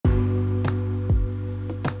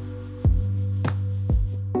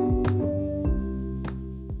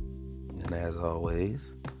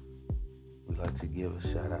always, we'd like to give a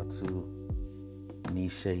shout out to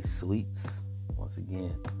Niche Sweets. Once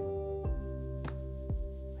again,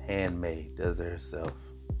 handmade, does it herself.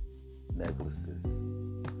 Necklaces,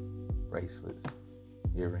 bracelets,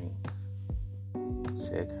 earrings.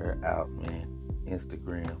 Check her out, man.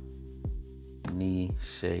 Instagram,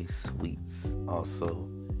 Niche Sweets. Also,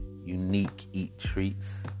 Unique Eat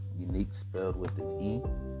Treats. Unique spelled with an E.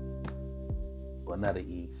 Well, not an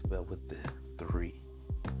E, spelled with the 3.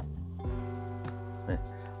 I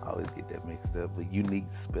always get that mixed up. But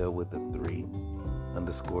Unique spelled with a 3.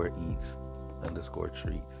 _eats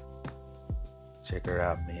 _treats. Check her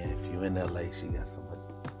out, man. If you're in LA, she got some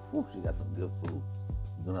good food.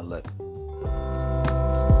 You're gonna love it.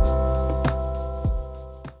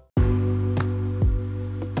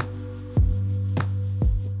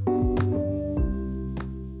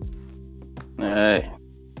 Hey.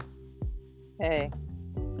 Hey.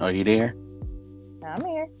 Are you there? I'm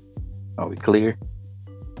here. Are we clear?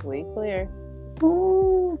 We clear.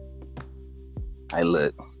 Ooh. Hey,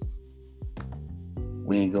 look.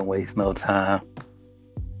 We ain't gonna waste no time.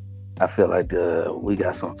 I feel like we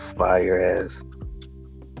got some fire ass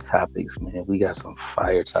topics, man. We got some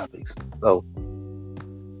fire topics. So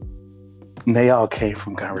they all came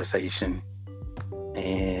from conversation.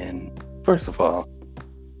 And first of all,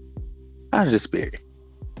 how's your spirit?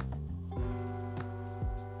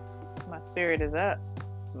 My spirit is up.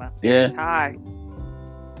 My spirit is high.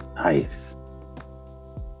 Nice.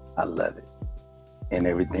 I love it. And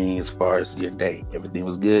everything as far as your day, everything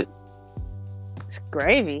was good? It's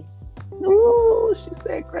gravy. Ooh, she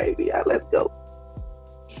said gravy. All right, let's go.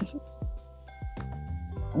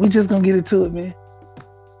 We just gonna get into it, man.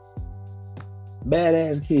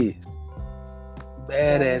 Badass kids.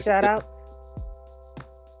 Badass. Shout outs.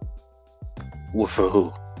 Well, for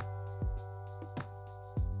who?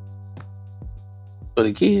 For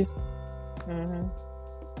the kids? Mm-hmm.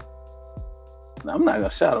 I'm not gonna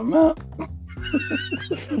shout them out.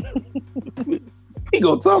 We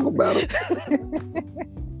gonna talk about it.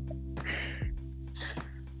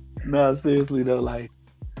 No, seriously though, like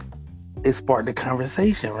it sparked the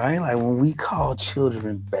conversation, right? Like when we call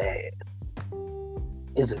children bad,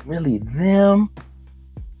 is it really them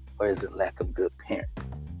or is it lack of good parenting?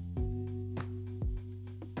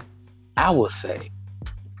 I will say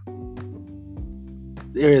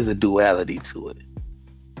there is a duality to it.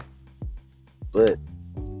 But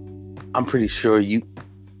I'm pretty sure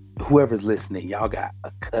whoever's listening, y'all got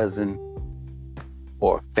a cousin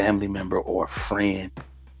or a family member or a friend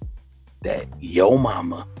that your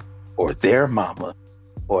mama or their mama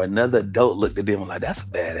or another adult looked at them like, that's a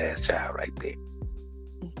badass child right there.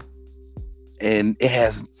 And it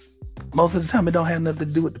has, most of the time, it don't have nothing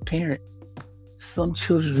to do with the parent. Some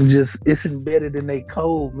children it's embedded in their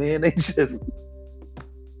code, man. They just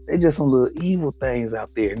some little evil things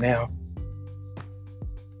out there. Now,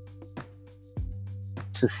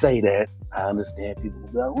 to say that, I understand people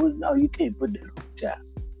go, well, no, you can't put that on a child.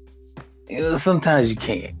 You know, sometimes you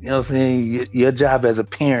can't. You know what I'm saying? Your job as a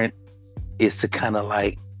parent is to kind of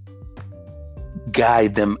like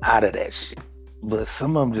guide them out of that shit. But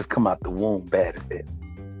some of them just come out the womb bad at that.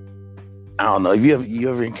 I don't know. Have you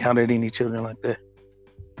ever encountered any children like that?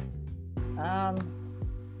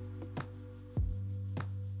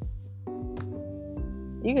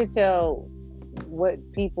 You could tell what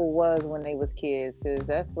people was when they was kids, because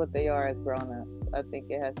that's what they are as grown-ups. I think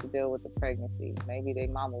it has to deal with the pregnancy. Maybe their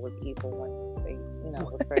mama was evil when they,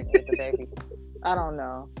 was pregnant with the baby. I don't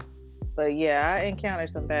know, but yeah, I encountered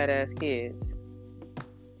some badass kids.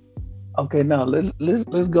 Okay, now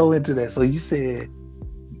let's go into that. So you said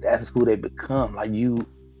that's who they become. Like you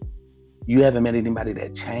haven't met anybody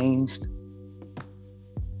that changed,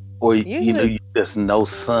 or you just know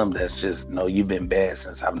some that's just no, you've been bad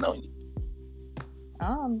since I've known you.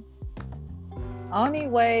 Only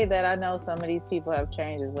way that I know some of these people have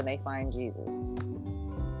changed is when they find Jesus.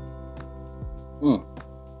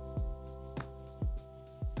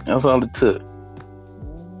 That's all it took.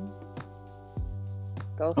 Mm-hmm.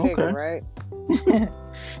 Go figure, right?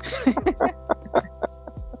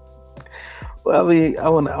 Well, I mean, I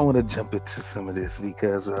want to jump into some of this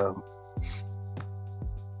because,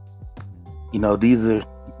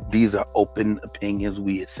 these are open opinions.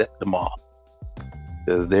 We accept them all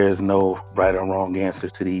because there's no right or wrong answer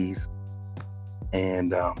to these.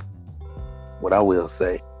 And what I will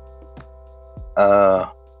say,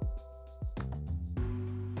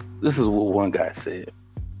 this is what one guy said,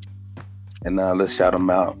 and let's shout him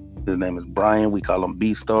out. His name is Brian. We call him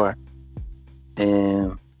B-Star.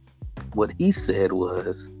 And what he said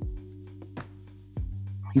was,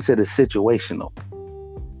 it's situational.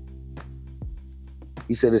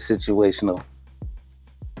 He said it's situational,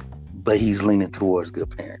 but he's leaning towards good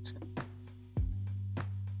parenting,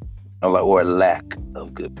 or a lack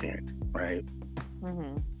of good parenting, right?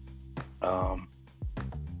 Mm-hmm.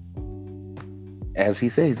 As he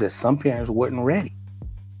says, that some parents weren't ready.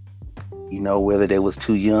 Whether they was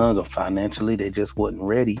too young or financially, they just wasn't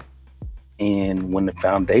ready. And when the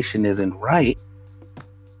foundation isn't right,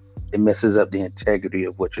 it messes up the integrity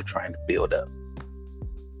of what you're trying to build up.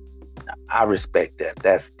 I respect that.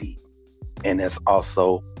 That's deep. And there's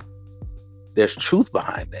truth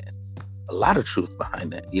behind that. A lot of truth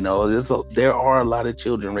behind that. There are a lot of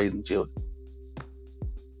children raising children.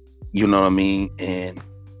 You know what I mean? And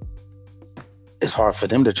it's hard for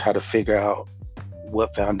them to try to figure out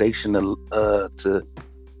what foundation to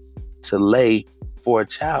lay for a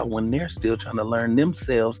child when they're still trying to learn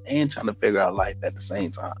themselves and trying to figure out life at the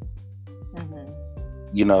same time.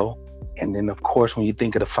 Mm-hmm. And then of course, when you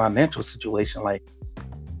think of the financial situation, like,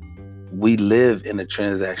 we live in a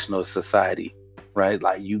transactional society, right?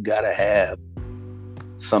 Like, you gotta have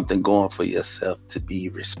something going for yourself to be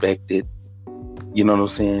respected. You know what I'm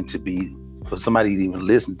saying? For somebody to even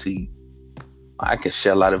listen to you. I can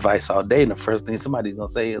share out advice all day, and the first thing somebody's gonna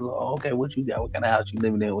say is, "Oh, okay, what you got? What kind of house you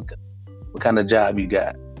living in? What kind of job you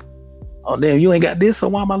got? Oh, damn, you ain't got this, so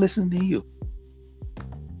why am I listening to you?"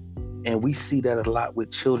 And we see that a lot with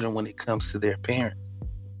children when it comes to their parents.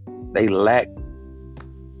 They lack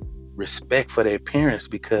respect for their parents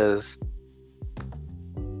because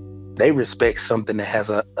they respect something that has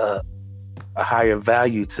a higher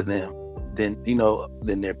value to them than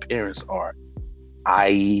their parents are,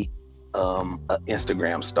 i.e., an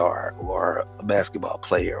Instagram star or a basketball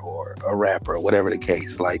player or a rapper or whatever the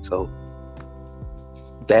case. Like, so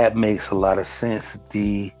that makes a lot of sense.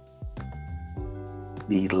 The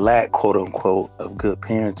lack, quote unquote, of good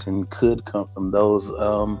parenting could come from those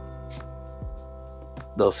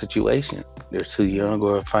situations. They're too young,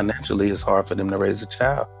 or financially it's hard for them to raise a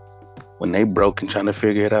child when they broke and trying to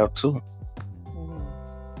figure it out too. Mm-hmm.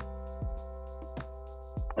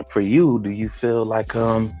 And for you, do you feel like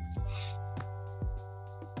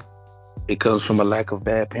it comes from a lack of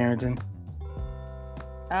bad parenting?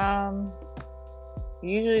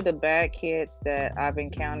 Usually the bad kids that I've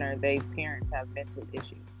encountered, their parents have mental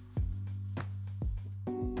issues.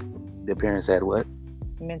 Their parents had what?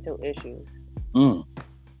 Mental issues.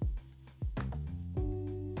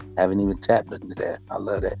 Haven't even tapped into that. I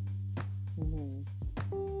love that. Mm-hmm.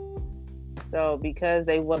 So because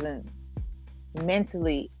they wasn't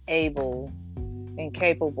mentally able and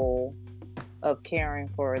capable of caring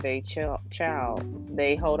for their child,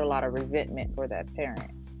 they hold a lot of resentment for that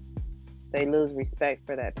parent. They lose respect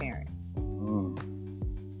for that parent.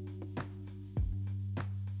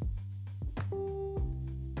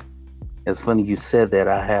 It's funny you said that.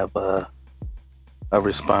 I have a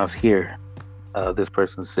response here. This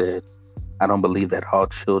person said, "I don't believe that all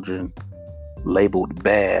children labeled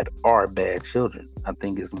bad are bad children. I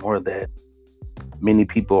think it's more that many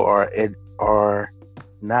people are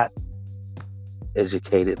not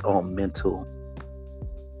educated on mental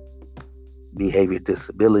behavior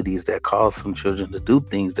disabilities that cause some children to do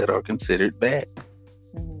things that are considered bad."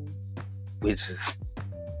 Mm-hmm. Which is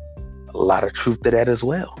a lot of truth to that as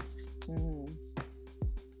well. Mm-hmm.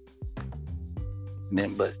 And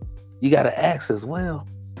then, but you got to ask as well,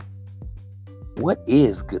 what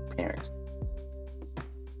is good parenting?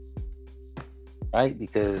 Right?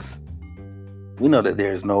 Because we know that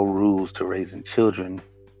there's no rules to raising children,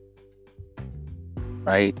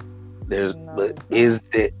 right? But is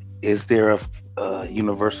there a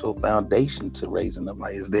universal foundation to raising them?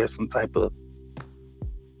 Like, is there some type of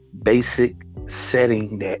basic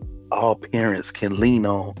setting that all parents can lean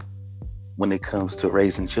on when it comes to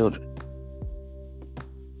raising children?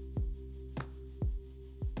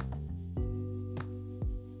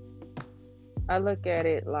 I look at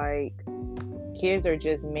it like kids are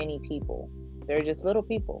just many people. They're just little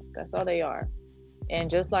people. That's all they are. And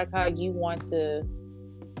just like how you want to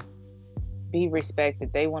be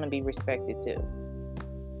respected, they want to be respected too.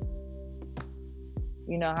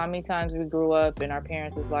 You know, how many times we grew up and our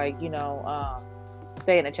parents was like,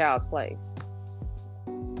 stay in a child's place.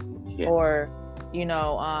 Yeah. Or,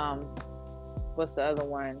 what's the other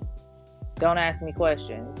one? Don't ask me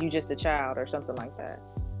questions. You just a child, or something like that.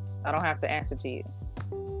 I don't have to answer to you.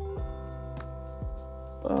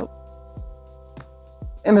 Well,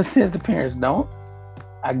 in a sense, the parents don't.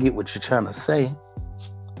 I get what you're trying to say.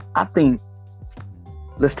 I think,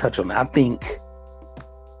 let's touch on that. I think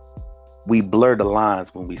we blur the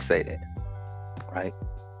lines when we say that, right?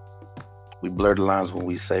 We blur the lines when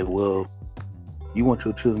we say, well, you want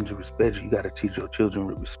your children to respect you, you got to teach your children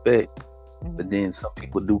with respect. But then some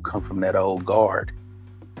people do come from that old guard,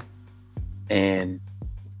 and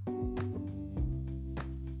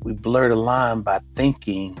we blur the line by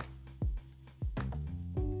thinking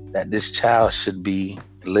that this child should be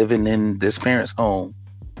living in this parent's home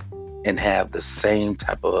and have the same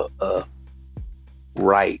type of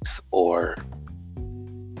rights or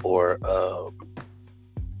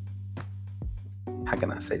how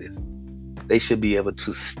can I say this? They should be able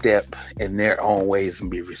to step in their own ways and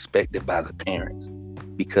be respected by the parents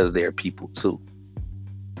because they're people too.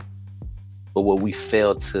 But what we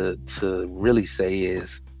fail to really say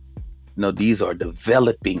is, these are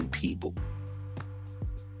developing people.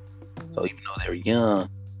 So even though they're young,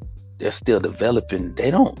 they're still developing.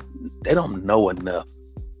 They don't know enough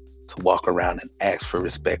to walk around and ask for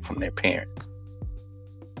respect from their parents.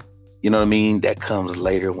 You know what I mean? That comes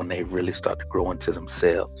later when they really start to grow into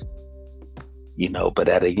themselves. But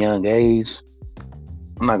at a young age,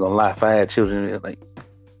 I'm not gonna lie, if I had children, like,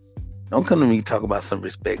 don't come to me talk about some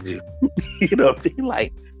respect, you. You know what I mean?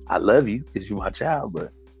 Like, I love you because you're my child,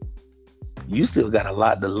 but you still got a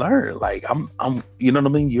lot to learn. Like, I'm, you know what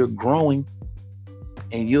I mean? You're growing,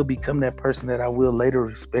 and you'll become that person that I will later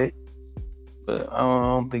respect. But I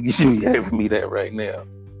don't think you should be asking me that right now.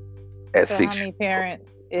 So how many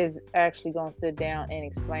parents is actually gonna sit down and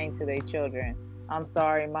explain to their children, I'm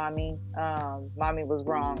sorry, mommy, mommy was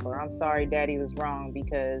wrong, or I'm sorry, daddy was wrong,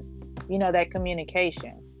 because that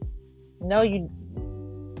communication. No,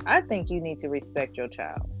 I think you need to respect your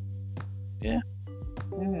child. Yeah.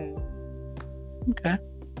 Okay.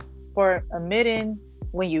 For admitting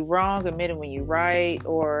when you're wrong, admitting when you're right,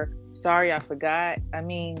 or sorry, I forgot. I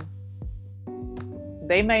mean,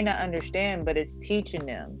 they may not understand, but it's teaching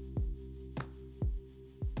them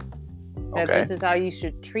that this is how you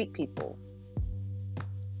should treat people.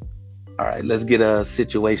 All right, let's get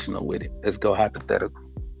situational with it. Let's go hypothetical,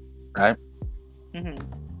 right?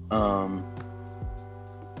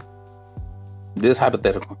 This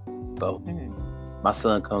hypothetical. So, my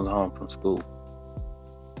son comes home from school,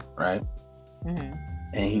 right?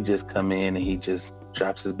 And he just come in and he just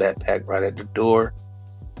drops his backpack right at the door.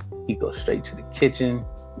 He goes straight to the kitchen,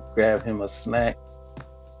 grab him a snack,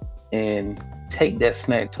 and take that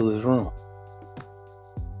snack to his room.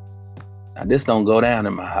 Now, this don't go down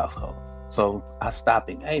in my household. So I stop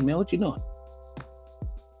him. Hey, man, what you doing?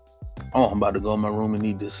 Oh, I'm about to go in my room and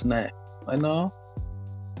eat this snack. Like, no.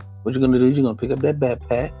 What you're going to do is you're going to pick up that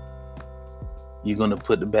backpack. You're going to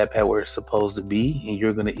put the backpack where it's supposed to be, and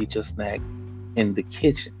you're going to eat your snack in the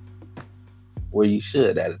kitchen where you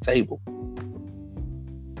should, at a table.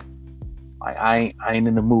 Like, I ain't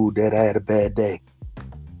in the mood, Dad. I had a bad day.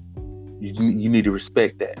 You need to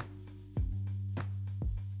respect that.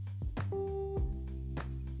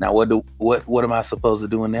 Now, what am I supposed to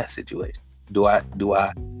do in that situation? Do I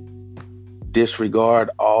disregard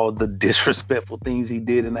all the disrespectful things he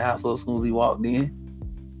did in the household as soon as he walked in?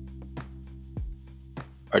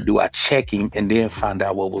 Or do I check him and then find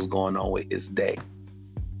out what was going on with his day?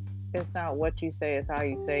 It's not what you say, it's how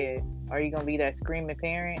you say it. Are you going to be that screaming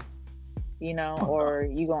parent? Or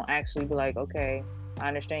you going to actually be like, okay, I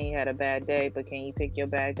understand you had a bad day, but can you pick your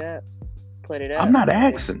bag up? Put it up. I'm not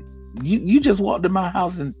asking. You just walked in my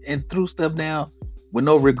house and threw stuff down with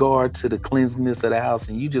no regard to the cleanliness of the house,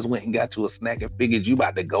 and you just went and got you a snack and figured you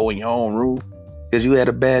about to go in your own room because you had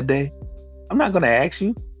a bad day. I'm not going to ask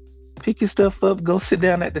you. Pick your stuff up, go sit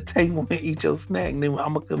down at the table and eat your snack, and then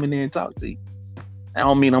I'm going to come in there and talk to you. I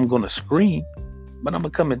don't mean I'm going to scream, but I'm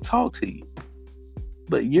going to come and talk to you.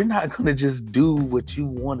 But you're not going to just do what you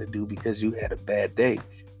want to do because you had a bad day.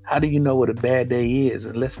 How do you know what a bad day is?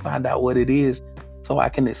 And let's find out what it is so I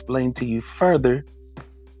can explain to you further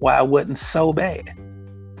why it wasn't so bad.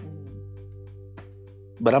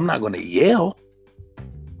 But I'm not going to yell.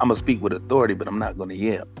 I'm going to speak with authority, but I'm not going to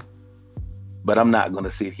yell. But I'm not going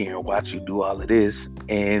to sit here and watch you do all of this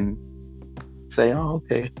and say, oh,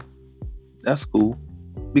 okay, that's cool.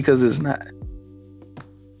 Because it's not.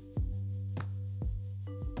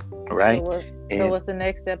 Right? So what's the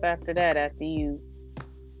next step after that, after you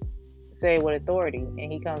say it with authority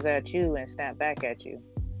and he comes at you and snap back at you?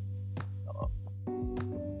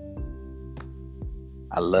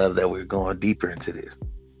 I love that we're going deeper into this.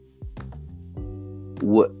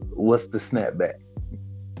 What's the snapback?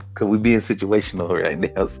 Because we being situational right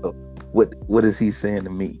now. So what is he saying to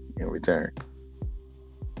me in return?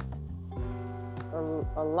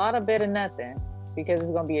 A lot of bit of nothing, because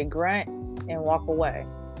it's going to be a grunt and walk away.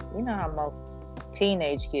 You know how most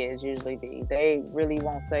teenage kids usually be. They really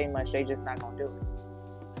won't say much. They just not going to do it.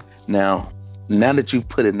 Now that you've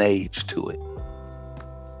put an age to it,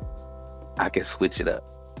 I can switch it up,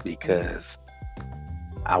 because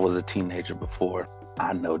I was a teenager before.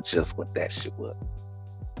 I know just what that shit was.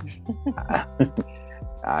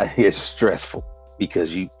 It's stressful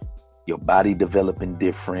because your body developing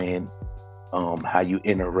different. How you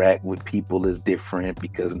interact with people is different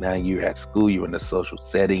because now you're at school, you're in a social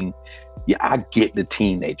setting. Yeah, I get the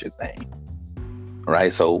teenager thing,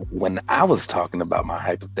 right? So when I was talking about my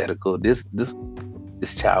hypothetical, this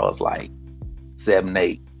child was like 7,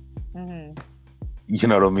 8. Mm-hmm. You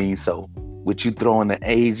know what I mean? So with you throwing the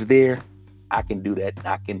age there, I can do that.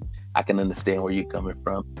 I can understand where you're coming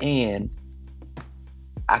from, and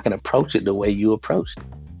I can approach it the way you approached it.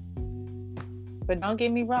 But don't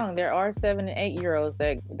get me wrong, there are 7 and 8 year olds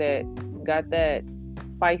that got that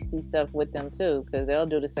feisty stuff with them too, because they'll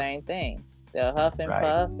do the same thing. They'll huff and Right.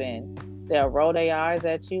 puff, and they'll roll their eyes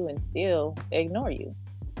at you and still ignore you,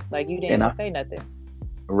 like you didn't And even I say nothing.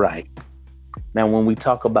 right. Now when we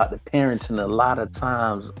talk about the parenting, a lot of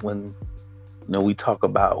times when we talk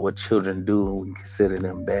about what children do and we consider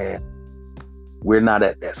them bad, we're not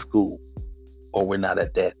at that school, or we're not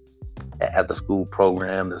at that at the school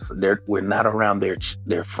program. We're not around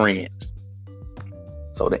their friends.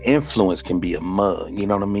 So the influence can be a mug, you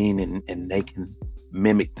know what I mean? And they can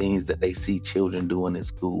mimic things that they see children doing in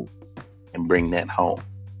school and bring that home.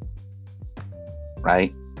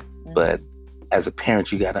 Right? Mm-hmm. But as a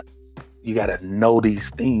parent, you gotta know these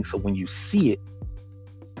things, so when you see it,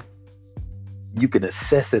 you can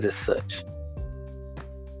assess it as such.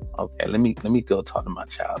 Okay, let me go talk to my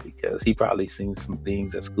child because he probably seen some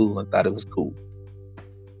things at school and thought it was cool.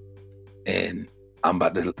 And I'm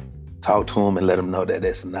about to talk to him and let him know that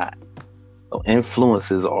it's not. So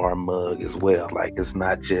influences are a mug as well. Like, it's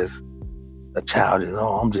not just a child is,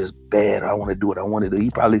 oh, I'm just bad, I want to do what I want to do.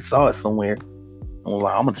 He probably saw it somewhere and was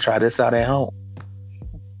like, I'm gonna try this out at home.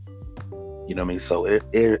 You know what I mean? So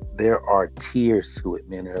there are tiers to it,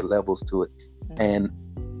 man. There are levels to it. Mm-hmm. And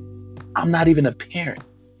I'm not even a parent,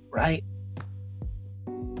 right?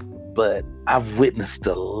 But I've witnessed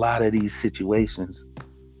a lot of these situations,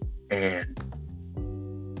 and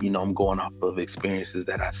I'm going off of experiences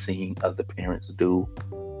that I've seen other parents do,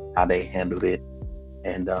 how they handled it,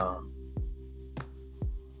 and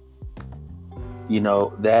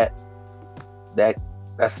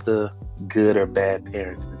that's the good or bad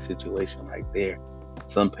parenting situation right there.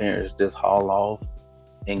 Some parents just haul off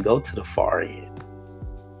and go to the far end,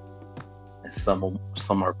 and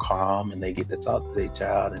some are calm and they get to talk to their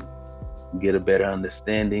child and get a better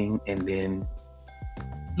understanding, and then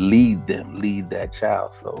lead that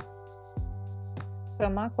child. So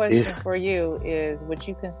my question for you is, would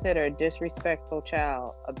you consider a disrespectful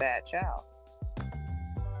child a bad child?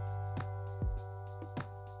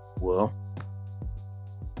 Well,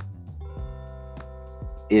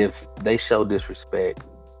 if they show disrespect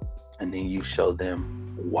and then you show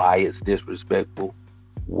them why it's disrespectful,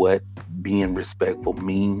 what being respectful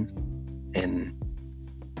means, and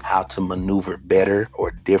how to maneuver better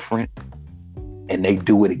or different, and they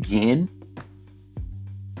do it again,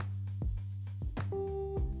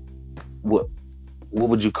 what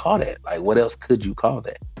would you call that? Like, what else could you call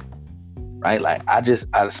that? Right? Like, I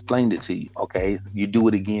explained it to you. Okay, you do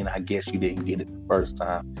it again, I guess you didn't get it the first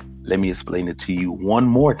time. Let me explain it to you one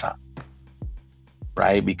more time.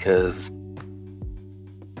 Right? Because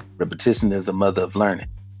repetition is the mother of learning.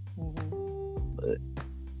 Mm-hmm. But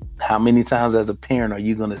how many times as a parent are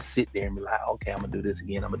you going to sit there and be like, okay, I'm going to do this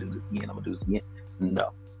again, I'm going to do this again, I'm going to do this again?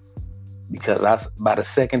 No. Because by the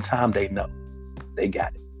second time, they know. They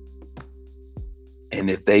got it. And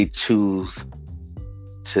if they choose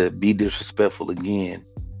to be disrespectful again,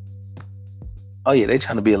 oh yeah, they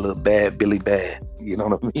trying to be a little bad Billy Bad. You know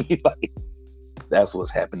what I mean? Like, that's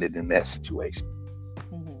what's happening in that situation.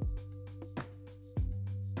 Mm-hmm.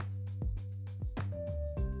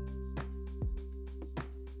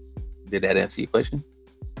 Did that answer your question?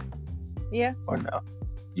 Yeah. Or no?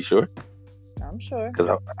 You sure? I'm sure.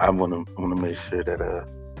 Because I want to make sure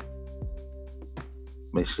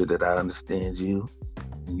that I understand you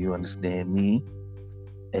and you understand me.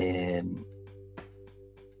 And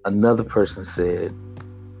another person said,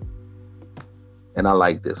 and I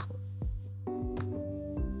like this one.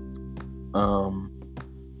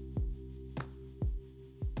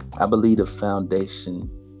 I believe the foundation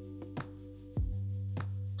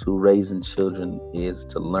to raising children is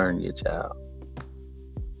to learn your child,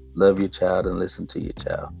 love your child, and listen to your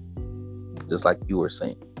child. Just like you were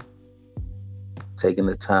saying, taking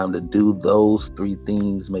the time to do those 3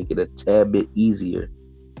 things make it a tad bit easier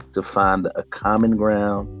to find a common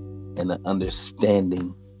ground and an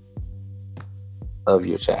understanding of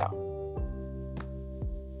your child.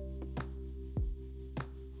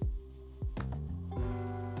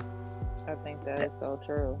 I think that is so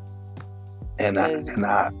true. And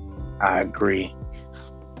Because I agree.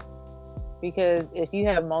 because if you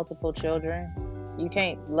have multiple children, you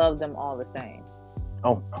can't love them all the same.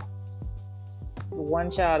 Oh no. One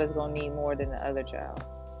child is gonna need more than the other child.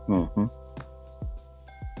 Mm-hmm.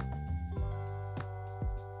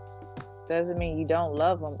 Doesn't mean you don't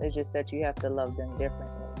love them. It's just that you have to love them differently.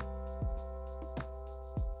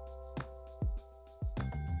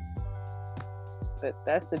 But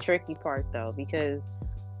that's the tricky part, though, because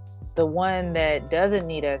the one that doesn't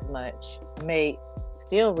need as much may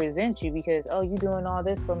still resent you because, oh, you doing all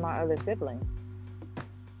this for my other sibling.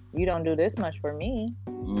 You don't do this much for me.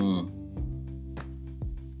 Mm.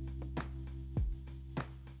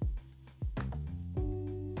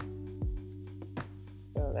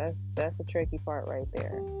 So that's a tricky part right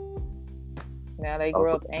there. Now they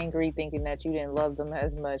grow Also, up angry thinking that you didn't love them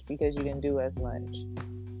as much because you didn't do as much.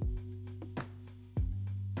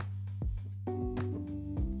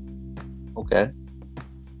 okay.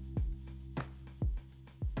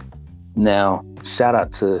 Now, shout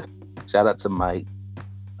out to Mike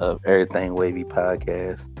of Everything Wavy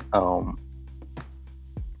podcast.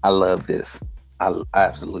 I love this. I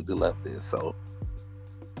absolutely love this. So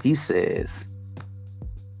he says,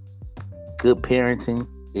 good parenting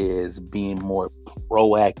is being more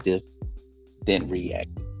proactive than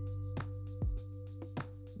reactive.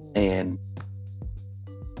 And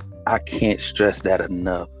I can't stress that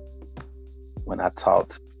enough when I talk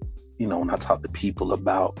to, when I talk to people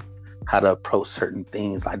about how to approach certain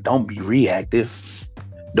things. Like, don't be reactive.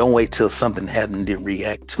 Don't wait till something happened to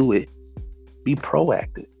react to it. Be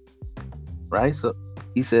proactive, right? So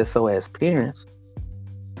he says, so as parents,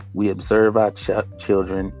 we observe our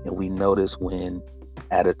children and we notice when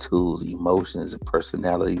attitudes, emotions, and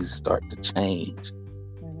personalities start to change,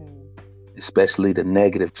 especially the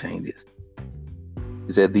negative changes.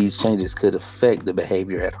 He said these changes could affect the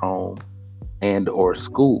behavior at home and or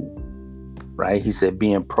school, right? He said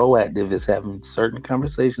being proactive is having certain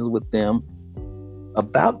conversations with them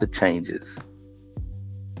about the changes,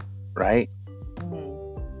 right?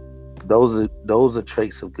 Those are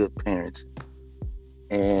traits of good parents.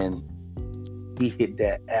 And he hit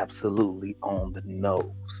that absolutely on the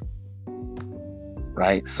nose,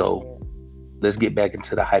 right? So let's get back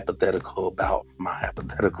into the hypothetical about my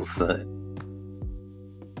hypothetical son.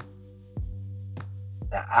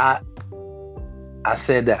 Now, I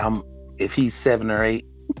said that if he's 7 or 8,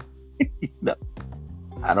 no,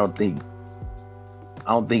 I don't think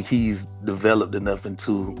he's developed enough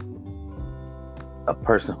into a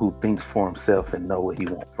person who thinks for himself and know what he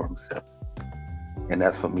wants for himself. And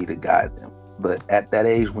that's for me to guide them. But at that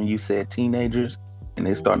age, when you said teenagers and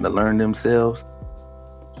they're starting to learn themselves,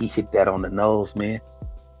 he hit that on the nose, man.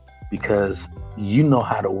 Because you know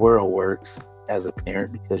how the world works as a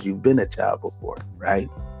parent because you've been a child before, right?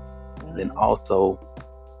 And then also,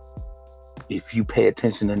 if you pay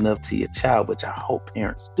attention enough to your child, which I hope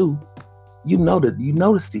parents do, you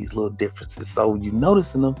notice these little differences. So you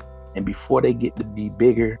noticing them, and before they get to be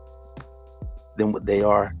bigger than what they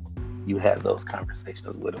are, you have those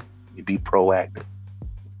conversations with them. You be proactive,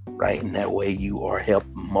 right? And that way you are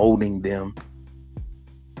molding them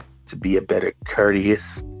to be a better,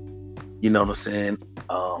 courteous, you know what I'm saying,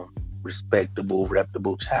 respectable,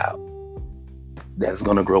 reputable child that's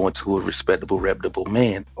going to grow into a respectable, reputable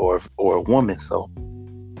man or a woman. So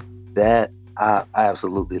that I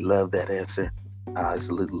absolutely love that answer. I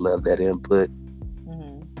absolutely love that input.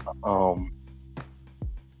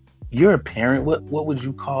 You're a parent. What would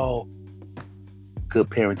you call good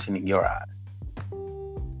parenting in your eyes?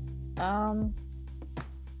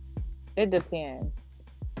 It depends.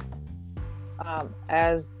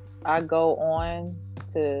 As I go on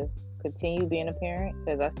to continue being a parent,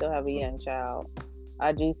 because I still have a young child,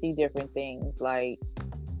 I do see different things. Like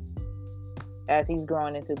as he's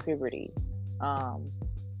growing into puberty, how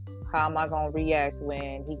am I gonna react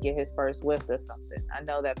when he get his first whiff or something? I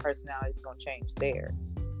know that personality is gonna change there.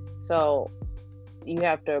 So you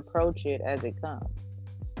have to approach it as it comes.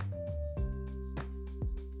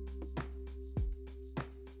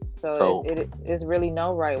 So it's really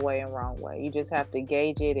no right way and wrong way. You just have to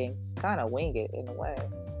gauge it and kind of wing it in a way.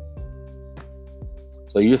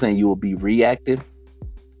 So you're saying you will be reactive?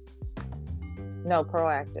 No,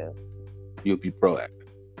 proactive. You'll be proactive.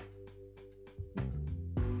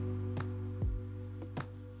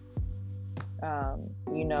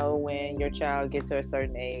 When your child gets to a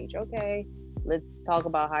certain age, okay, let's talk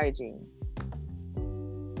about hygiene.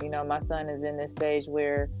 My son is in this stage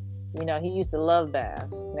where, he used to love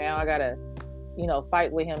baths. Now I gotta,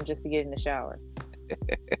 fight with him just to get in the shower.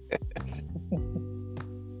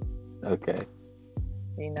 Okay.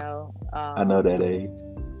 You know. I know that age.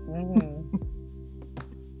 Mhm.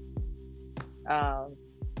 Um,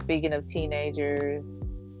 Speaking of teenagers,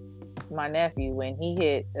 my nephew, when he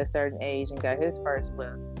hit a certain age and got his first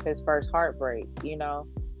whip, his first heartbreak,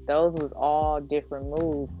 those was all different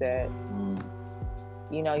moves that Mm,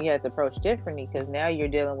 you had to approach differently because now you're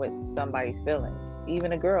dealing with somebody's feelings.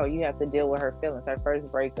 Even a girl, you have to deal with her feelings, her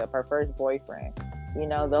first breakup, her first boyfriend.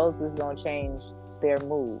 Those is gonna change their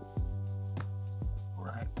mood.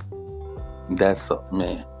 right. That's a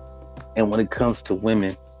man. And when it comes to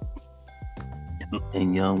women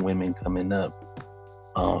and young women coming up,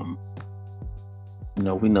 um,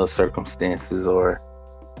 we know circumstances are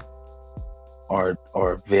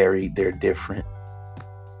varied, they're different.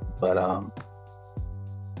 But I'm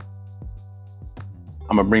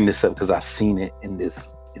gonna bring this up because I seen it in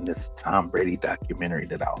this Tom Brady documentary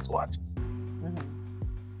that I was watching. Hmm.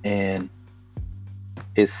 And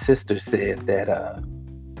his sister said that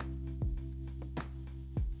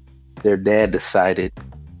their dad decided,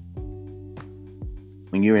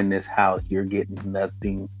 when you're in this house, you're getting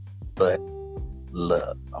nothing but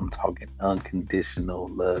love. I'm talking unconditional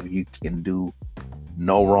love. You can do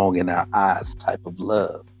no wrong in our eyes type of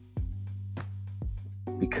love.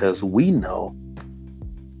 Because we know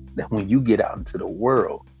that when you get out into the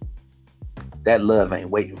world, that love ain't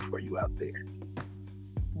waiting for you out there.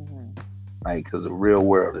 Hmm. Right? Because the real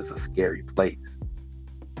world is a scary place.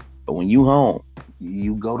 But when you home,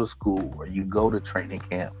 you go to school or you go to training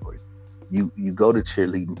camp or you go to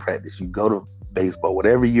cheerleading practice, you go to baseball,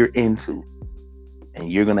 whatever you're into,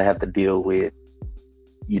 and you're gonna have to deal with,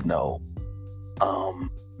 you know,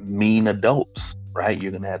 mean adults, right?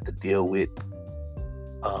 You're gonna have to deal with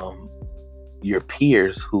um, your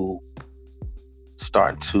peers who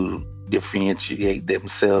start to differentiate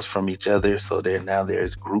themselves from each other. So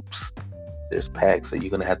there's groups, there's packs. So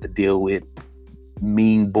you're gonna have to deal with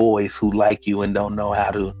mean boys who like you and don't know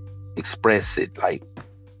how to express it. Like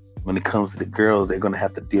when it comes to the girls, they're gonna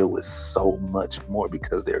have to deal with so much more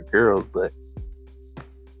because they're girls. But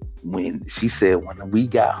when she said when we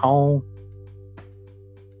got home,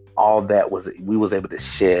 all that was we was able to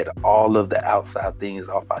shed all of the outside things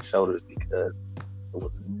off our shoulders because there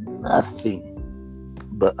was nothing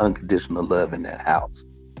but unconditional love in that house.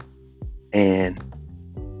 And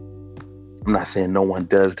I'm not saying no one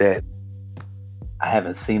does that. I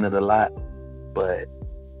haven't seen it a lot, but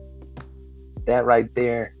that right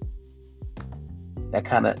there, that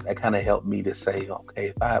kind of helped me to say, okay,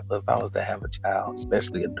 if I was to have a child,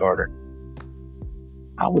 especially a daughter,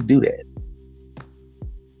 I would do that.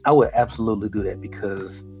 I would absolutely do that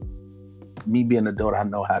because me being an adult, I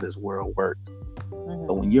know how this world works.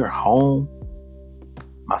 But Hmm. when you're home,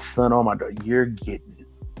 my son or my daughter, you're getting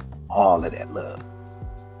all of that love.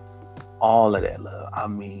 All of that love. I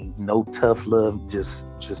mean, no tough love, just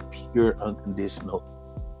pure unconditional,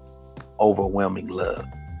 overwhelming love.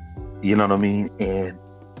 You know what I mean? And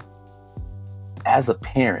as a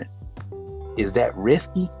parent, is that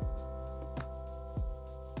risky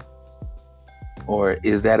or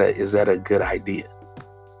is that a good idea?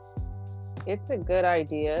 It's a good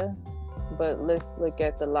idea, but let's look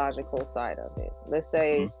at the logical side of it. Let's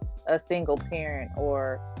say Hmm. a single parent,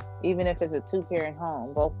 or even if it's a two-parent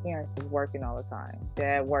home, both parents is working all the time.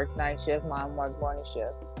 Dad works night shift, mom works morning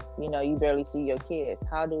shift. You barely see your kids.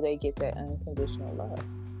 How do they get that unconditional love?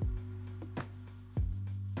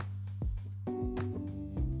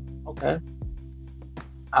 Okay,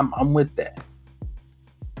 I'm with that.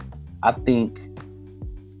 I think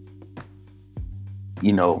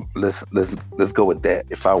let's go with that.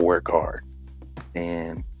 If I work hard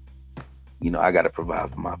and I got to provide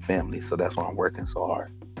for my family, so that's why I'm working so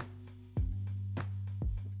hard.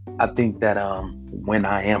 I think that when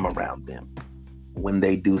I am around them, when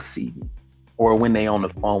they do see me, or when they on the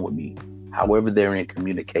phone with me, however they're in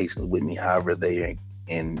communication with me, however they're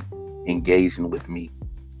in engaging with me,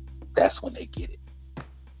 that's when they get it,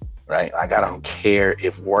 right? Like I don't care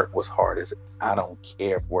if work was hard as I don't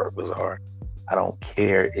care if work was hard. I don't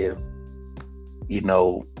care if you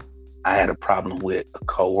know I had a problem with a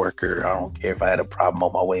coworker. I don't care if I had a problem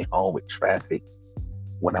on my way home with traffic.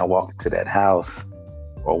 When I walk into that house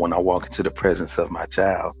or when I walk into the presence of my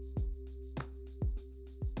child,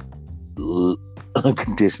 l-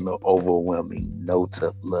 unconditional, overwhelming, no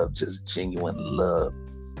tough love, just genuine love.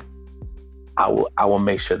 I will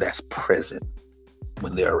make sure that's present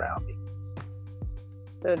when they're around me,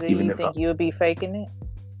 So, do even you if I think you would be faking it?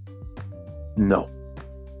 no,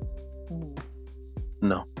 Mhm.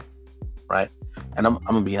 no, right. And I'm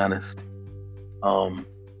gonna be honest. Um,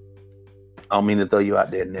 I don't mean to throw you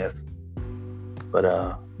out there, Neff,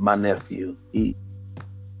 but my nephew,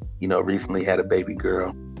 recently had a baby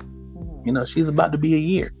girl. Mm-hmm. She's about to be a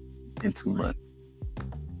year in 2 months.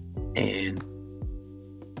 And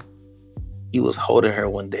he was holding her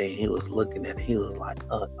one day and he was looking at her. He was like,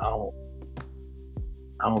 I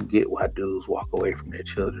don't get why dudes walk away from their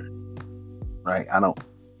children. Right?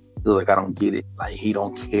 He was like, I don't get it. Like, he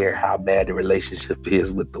don't care how bad the relationship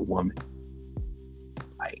is with the woman.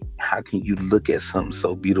 Like, how can you look at something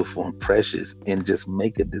so beautiful and precious and just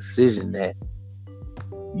make a decision that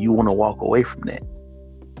you want to walk away from that?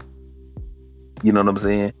 You know what I'm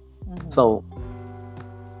saying? Mm-hmm. So,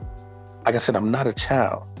 like I said, I'm not a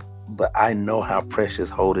child, but I know how precious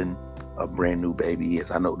holding a brand new baby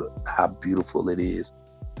is. I know how beautiful it is.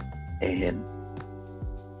 And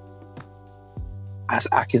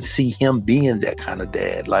I can see him being that kind of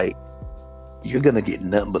dad. Like, you're going to get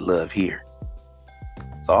nothing but love here.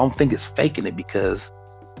 So I don't think it's faking it, because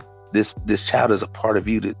this child is a part of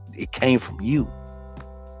you that it came from you.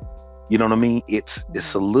 You know what I mean? It's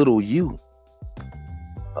a little you.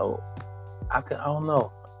 So I don't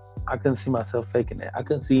know. I couldn't see myself faking that. I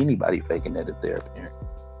couldn't see anybody faking that if they're a parent.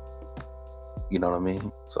 You know what I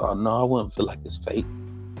mean? So no, I wouldn't feel like it's fake.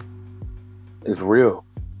 It's real.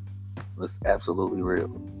 It's absolutely real.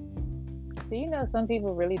 Do you know some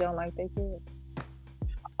people really don't like their kids?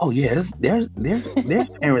 Oh yeah, there's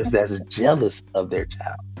parents that's jealous of their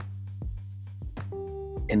child,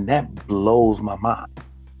 and that blows my mind.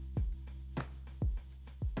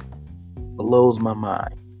 Blows my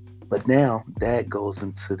mind. But now that goes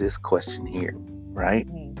into this question here, right?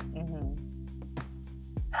 Mm-hmm.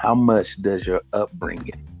 How much does your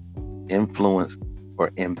upbringing influence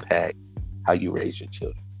or impact how you raise your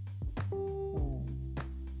children?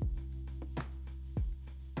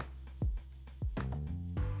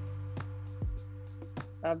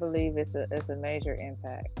 I believe it's a major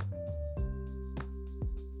impact,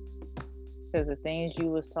 because the things you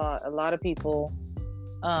was taught, a lot of people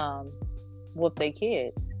with their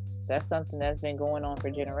kids, that's something that's been going on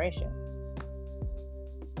for generations,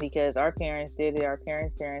 because our parents did it, our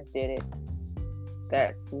parents did it.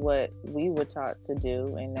 That's what we were taught to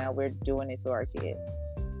do, and now we're doing it to our kids.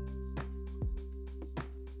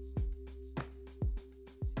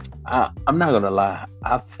 I'm not gonna lie.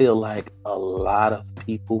 I feel like a lot of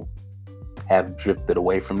people have drifted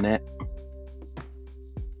away from that.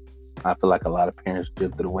 I feel like a lot of parents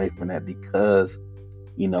drifted away from that because,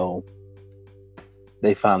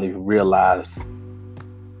 they finally realized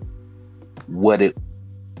what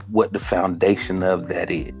the foundation of that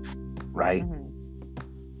is, right? Mm-hmm.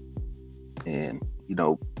 And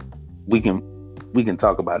we can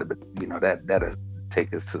talk about it, but that'll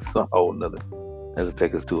take us to some whole nother. That'll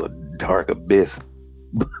take us to a dark abyss.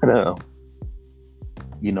 But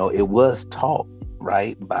it was taught,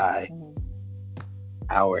 right, by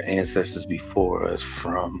our ancestors before us.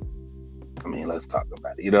 Let's talk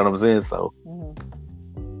about it. You know what I'm saying? So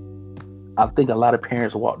I think a lot of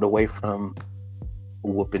parents walked away from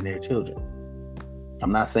whooping their children.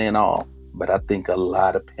 I'm not saying all, but I think a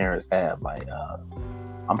lot of parents have. Like,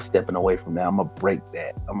 I'm stepping away from that. I'm gonna break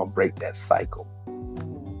that. I'm gonna break that cycle,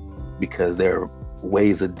 because there are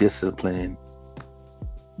ways of disciplining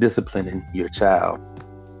your child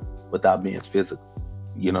without being physical.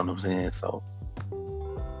 You know what I'm saying? So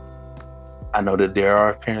I know that there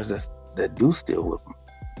are parents that do still whip them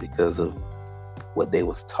because of what they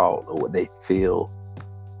was taught or what they feel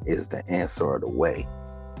is the answer or the way.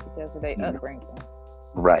 Because of their upbringing.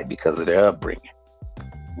 Right, because of their upbringing.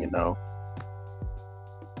 And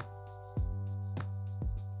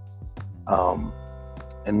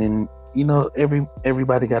then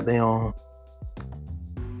everybody got their own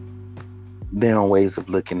ways of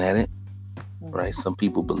looking at it, right? Some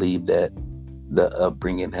people believe that the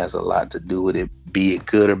upbringing has a lot to do with it, be it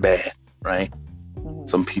good or bad, right?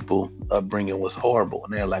 Some people upbringing was horrible,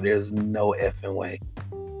 and they're like, there's no effing way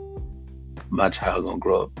my child gonna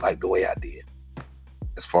grow up like the way I did,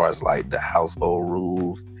 as far as like the household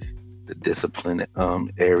rules, the discipline,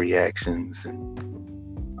 air reactions, and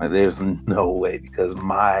like, there's no way, because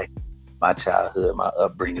my childhood, my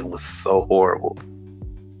upbringing was so horrible.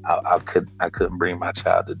 I couldn't bring my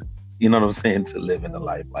child to, you know what I'm saying, to live in a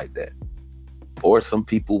life like that. Or some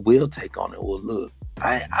people will take on it. Well, look,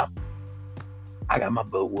 I got my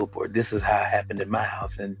butt whooped, or this is how it happened in my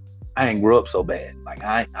house, and I ain't grow up so bad. Like,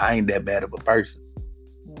 I ain't that bad of a person.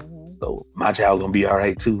 So my child gonna be all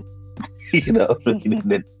right too.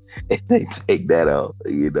 And they take that out,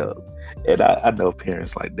 And I know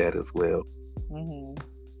parents like that as well.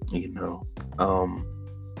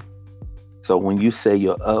 So when you say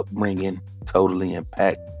your upbringing totally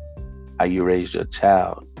impact how you raised your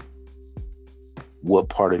child, what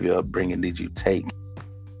part of your upbringing did you take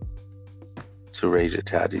to raise your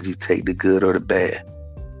child? Did you take the good or the bad?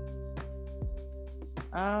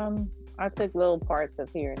 I took little parts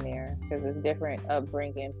of here and there because it's different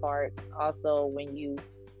upbringing parts. Also,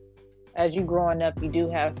 as you growing up, you do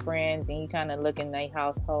have friends and you kind of look in their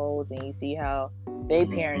households and you see how their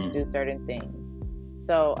parents do certain things.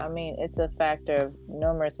 So, I mean, it's a factor of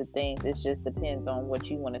numerous of things. It just depends on what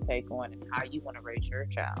you want to take on and how you want to raise your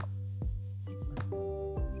child.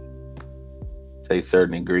 Take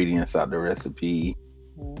certain ingredients out the recipe.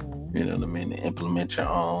 Mm-hmm. You know what I mean? To implement your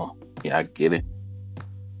own. Yeah, I get it.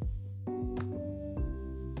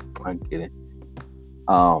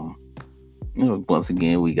 Once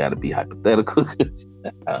again, we got to be hypothetical.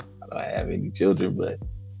 I don't have any children, but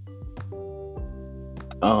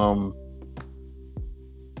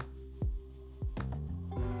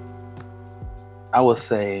I would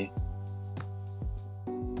say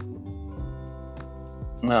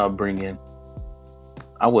my upbringing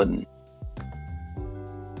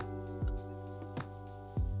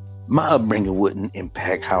wouldn't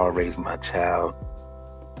impact how I raise my child.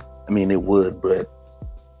 I mean, it would, but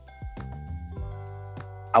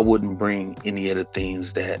I wouldn't bring any of the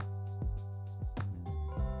things that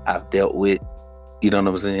I've dealt with, you know what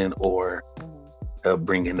I'm saying, or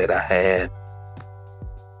upbringing that I had.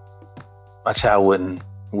 My child wouldn't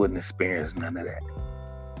experience none of that.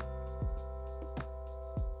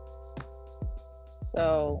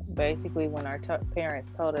 So basically, when our parents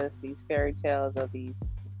told us these fairy tales of these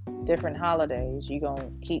different holidays, you gonna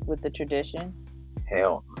keep with the tradition?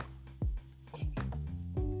 Hell no.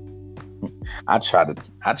 I try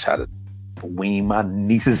to wean my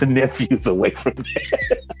nieces and nephews away from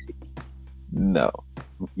that. No,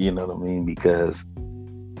 you know what I mean? Because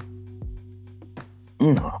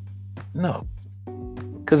no,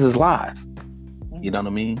 because it's lies. You know what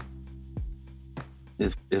I mean?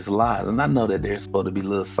 It's lies, and I know that they're supposed to be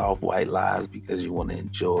little soft white lies because you want to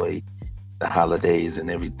enjoy the holidays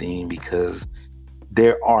and everything. Because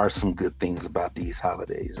there are some good things about these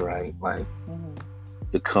holidays, right? Like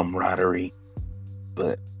the camaraderie.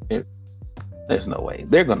 But there's no way.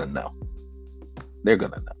 They're gonna know. They're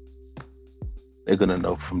gonna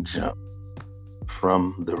know from jump,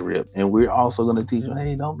 from the rip. And we're also gonna teach them,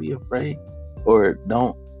 hey, don't be afraid, or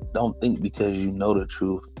don't think because you know the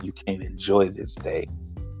truth you can't enjoy this day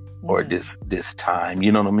or this time.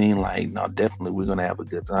 You know what I mean? Like, no, definitely we're gonna have a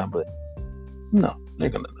good time, but no, they're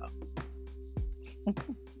gonna know.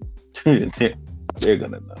 They're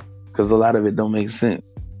gonna know because a lot of it don't make sense.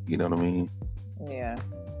 You know what I mean? Yeah.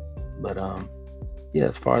 But yeah,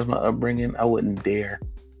 as far as my upbringing, I wouldn't dare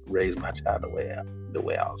raise my child the way I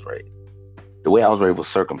was raised. The way I was raised was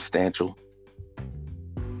circumstantial.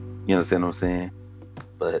 You understand what I'm saying?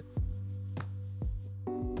 But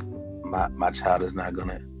my child is not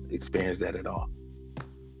gonna experience that at all.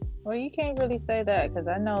 Well, you can't really say that because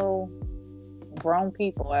I know grown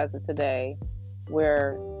people as of today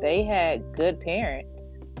where they had good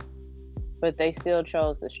parents, but they still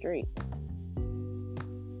chose the streets.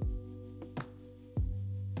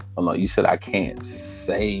 Oh no, you said I can't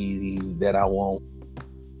say that I won't.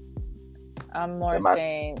 I'm more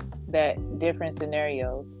saying that different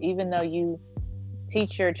scenarios, even though you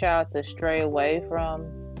teach your child to stray away from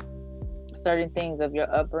certain things of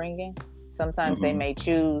your upbringing, sometimes they may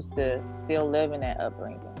choose to still live in that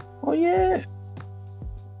upbringing. Oh yeah.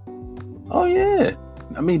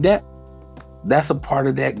 I mean, that's a part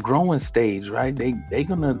of that growing stage, right? They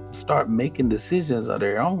gonna start making decisions of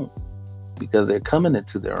their own because they're coming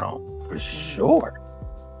into their own for sure.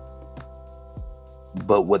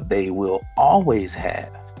 But what they will always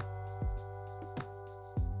have,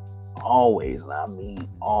 always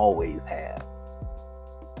have.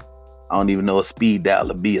 I don't even know if speed dial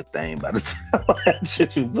will be a thing by the time I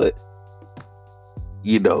shoot you, but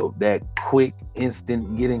you know, that quick,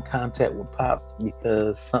 instant get in contact with pops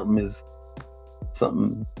because something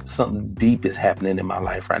deep is happening in my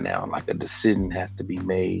life right now. Like a decision has to be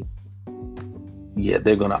made. Yeah,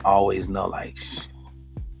 they're gonna always know, like,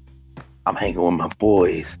 I'm hanging with my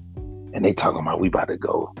boys and they talking about we about to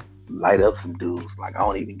go light up some dudes. Like, I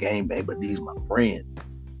don't even game bang, but these my friends.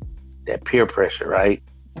 That peer pressure, right?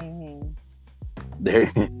 I'm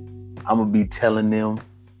gonna be telling them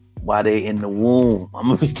while they in the womb. I'm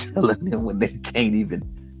gonna be telling them when they can't even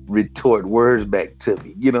retort words back to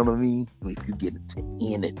me. You know what I mean? If you get into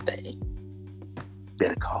anything, you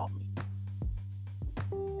better call me.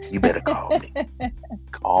 You better call me.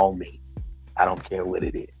 Call me. I don't care what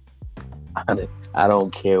it is. I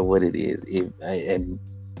don't care what it is. And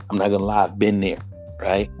I'm not gonna lie, I've been there,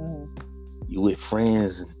 right? You with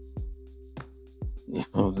friends and You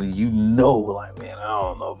know what I'm saying? Like, man, I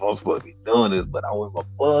don't know if I'm supposed to be doing this, but I'm with my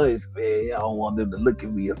boys, man. I don't want them to look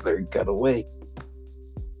at me a certain kind of way.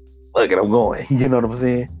 Look at I'm going. You know what I'm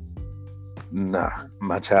saying? Nah,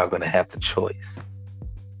 my child gonna have the choice.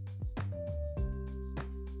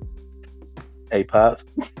 Hey, pops.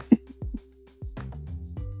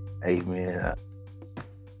 Hey, man.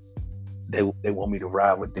 They want me to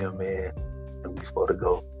ride with them, man. And we supposed to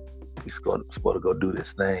go do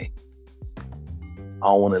this thing. I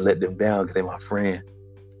don't want to let them down because they're my friend.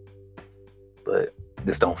 But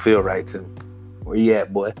this don't feel right to me. Where you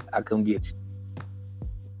at, boy? I come get you.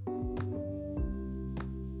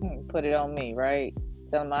 Put it on me, right?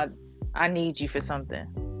 Tell them I need you for something.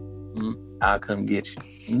 I'll come get you.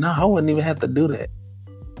 No, I wouldn't even have to do that.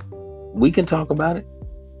 We can talk about it.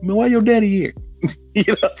 I mean, why your daddy here? You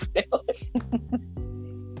know what I'm saying?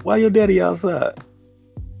 Why your daddy outside?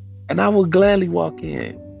 And I will gladly walk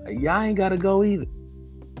in. Y'all ain't gotta go either.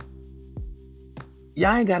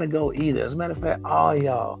 As a matter of fact, all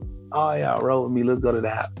y'all roll with me. Let's go to the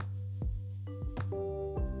house.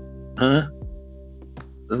 Huh?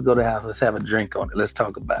 Let's go to the house. Let's have a drink on it. Let's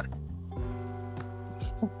talk about it.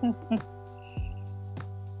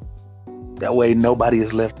 That way nobody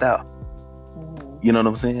is left out. You know what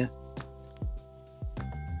I'm saying?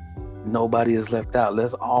 Nobody is left out.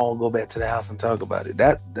 Let's all go back to the house and talk about it.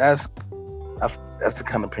 That's the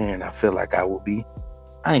kind of parent I feel like I will be.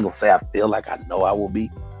 I ain't gonna say I feel like I know I will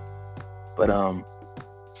be, but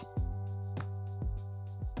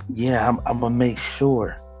yeah, I'm gonna make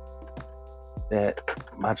sure that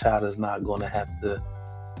my child is not gonna have to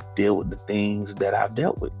deal with the things that I've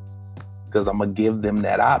dealt with, because I'm gonna give them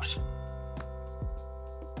that option.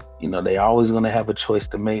 You know, they always gonna have a choice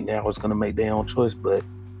to make. They're always gonna make their own choice, but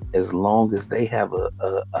as long as they have a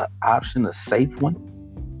option, a safe one,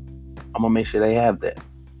 I'm gonna make sure they have that.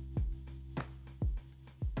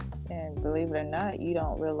 And believe it or not, you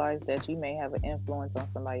don't realize that you may have an influence on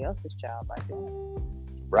somebody else's child by doing it.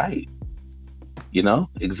 Right. You know,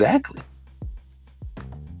 exactly.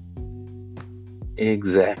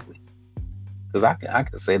 Because I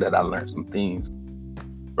can say that I learned some things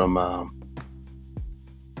from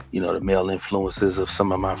the male influences of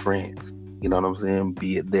some of my friends. You know what I'm saying?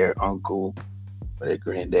 Be it their uncle or their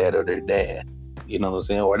granddad or their dad. You know what I'm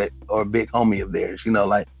saying? Or a big homie of theirs. You know,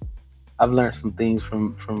 like I've learned some things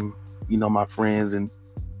from my friends and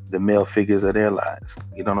the male figures of their lives.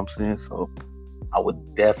 You know what I'm saying? So I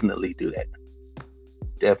would definitely do that.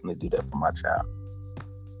 Definitely do that for my child.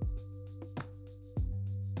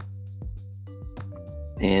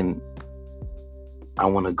 And I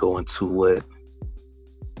want to go into what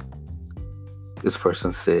this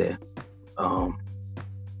person said.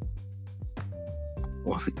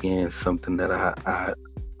 Once again, something that I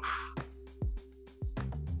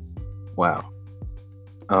wow.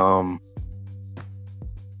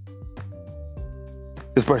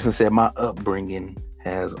 This person said, my upbringing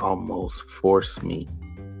has almost forced me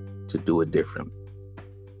to do it differently.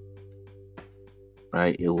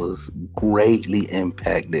 Right? It was greatly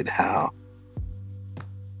impacted how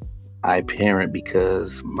I parent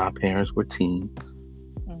because my parents were teens.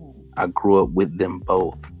 I grew up with them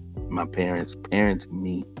both. My parents parented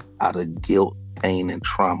me out of guilt, pain, and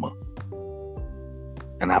trauma.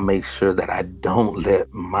 And I make sure that I don't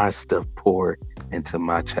let my stuff pour into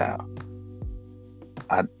my child.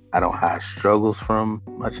 I don't hide struggles from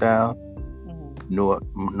my child,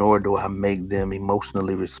 nor do I make them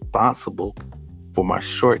emotionally responsible for my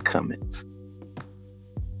shortcomings.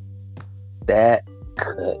 That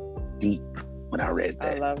cut deep when I read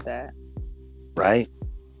that. I love that. Right?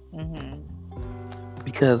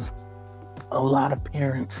 Because a lot of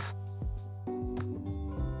parents,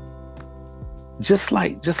 just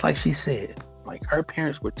like she said, like her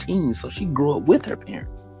parents were teens, so she grew up with her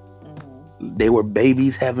parents. They were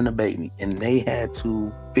babies having a baby, and they had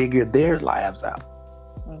to figure their lives out.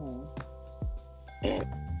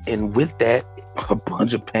 And with that, a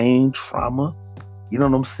bunch of pain, trauma, you know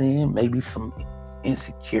what I'm saying? Maybe some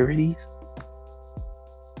insecurities.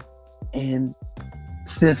 And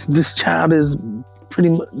since this child is pretty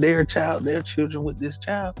much their children with this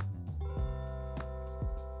child,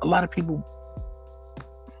 a lot of people,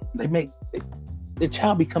 they make the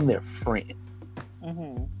child become their friend.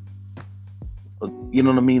 You know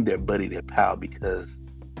what I mean? Their buddy, their pal, because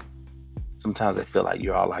sometimes they feel like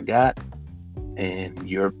you're all I got and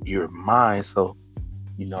you're mine. So,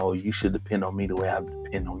 you should depend on me the way I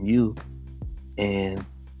depend on you. And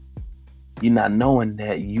you're not knowing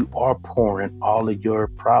that you are pouring all of your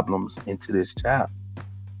problems into this child.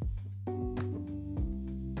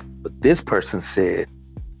 But this person said,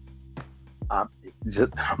 I'm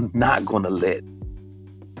not going to let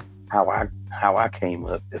how I came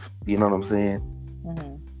up. If you know what I'm saying,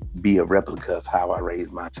 be a replica of how I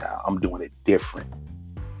raised my child. I'm doing it different,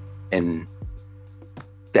 and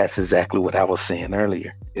that's exactly what I was saying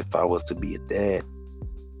earlier. If I was to be a dad,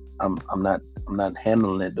 I'm not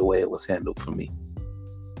handling it the way it was handled for me.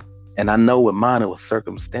 And I know with mine it was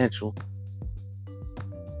circumstantial,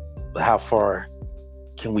 but how far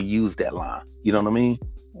can we use that line? You know what I mean?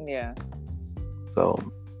 Yeah. So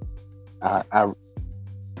I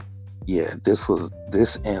yeah,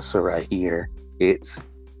 this answer right here, it's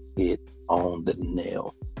it on the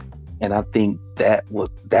nail. And I think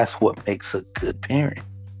that's what makes a good parent.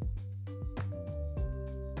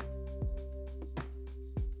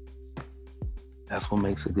 That's what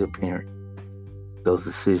makes a good parent. Those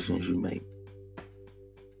decisions you make.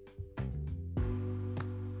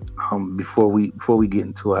 Before we get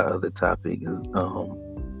into our other topic,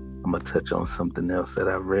 I'm gonna touch on something else that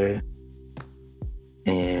I read,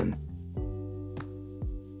 and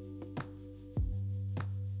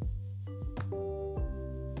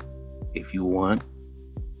if you want,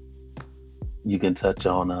 you can touch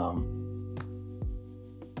on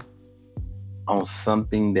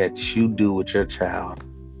something that you do with your child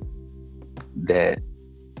that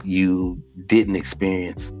you didn't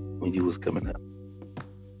experience when you was coming up.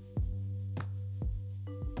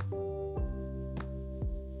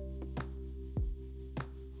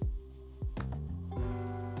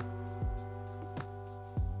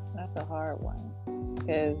 That's a hard one.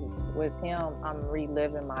 Because with him, I'm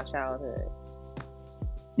reliving my childhood.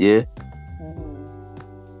 Yeah. hmm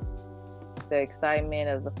The excitement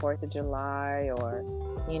of the 4th of July, or,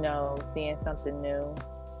 seeing something new.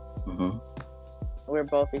 Mm-hmm. We're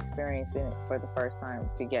both experiencing it for the first time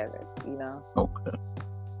together. Okay.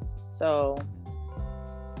 So,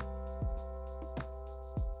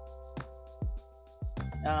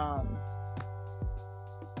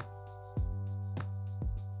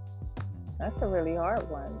 that's a really hard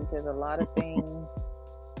one, because a lot of things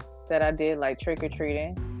that I did, like trick or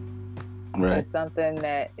treating, Right. is something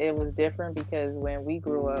that it was different, because when we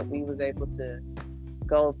grew up, we was able to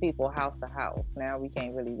go people house to house. Now we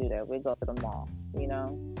can't really do that. We go to the mall.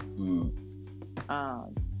 Mm.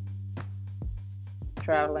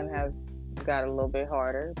 Traveling has got a little bit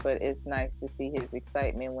harder, but it's nice to see his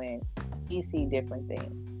excitement when he see different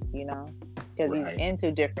things, because he's Right.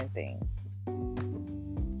 into different things.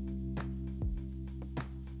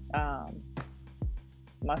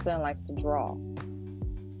 My son likes to draw,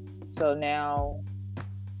 so now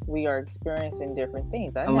we are experiencing different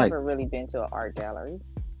things. I've never really been to an art gallery.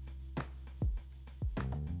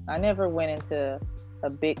 I never went into a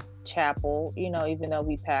big chapel, even though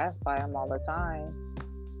we pass by them all the time.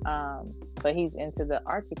 But he's into the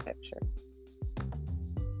architecture.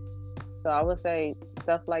 So I would say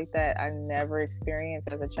stuff like that I never experienced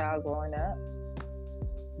as a child growing up,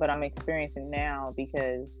 but I'm experiencing now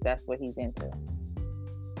because that's what he's into.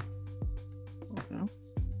 Okay.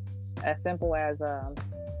 As simple as a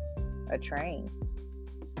train.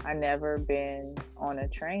 I never been on a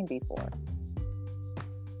train before.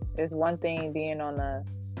 It's one thing being on a,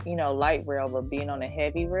 light rail, but being on a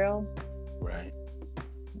heavy rail, Right.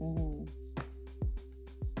 hmm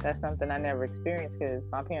that's something I never experienced, because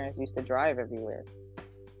my parents used to drive everywhere.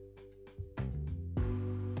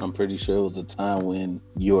 I'm pretty sure it was a time when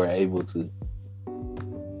you were able to,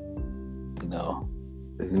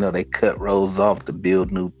 they cut roads off to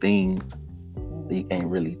build new things. So you can't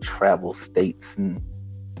really travel states and,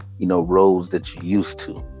 roads that you used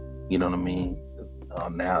to. You know what I mean?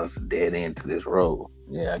 Now it's a dead end to this road.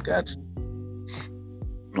 Yeah, I got you.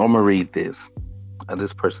 I'm going to read this.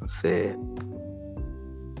 This person said,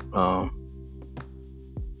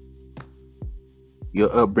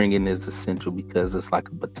 your upbringing is essential because it's like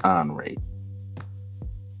a baton race.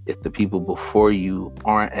 If the people before you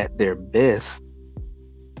aren't at their best,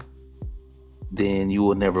 then you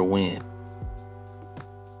will never win.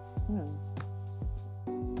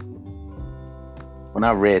 When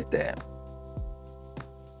I read that,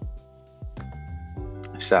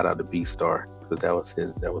 shout out to B Star, because that was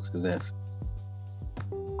his answer.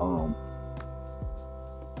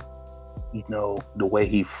 The way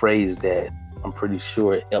he phrased that, I'm pretty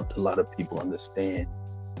sure it helped a lot of people understand.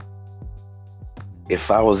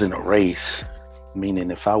 If I was in a race, meaning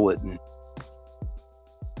if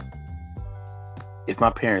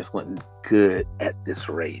my parents weren't good at this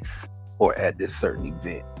race or at this certain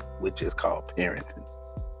event, which is called parenting,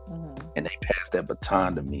 and they passed that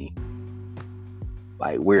baton to me,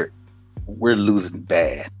 like we're losing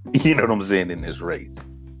bad. You know what I'm saying, in this race.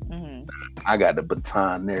 I got the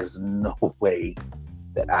baton. There's no way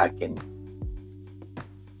that I can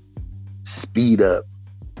speed up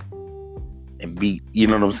and beat, you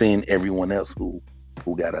know what I'm saying, everyone else who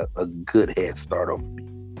got a good head start over me.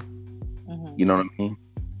 Mm-hmm. You know what I mean?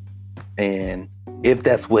 And if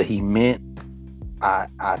that's what he meant,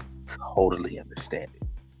 I totally understand it.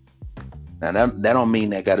 Now that don't mean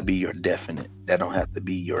that got to be your definite. That don't have to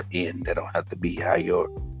be your end. That don't have to be how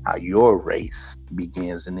your race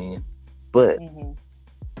begins and ends. But Mm-hmm.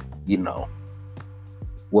 you know,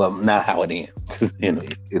 well, not how it ends. You know,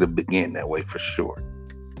 it'll begin that way for sure.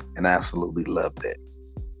 And I absolutely love that.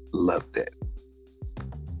 Love that.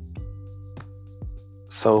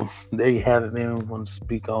 So there you have it, man. We want to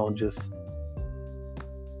speak on just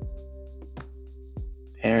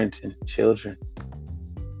parenting children,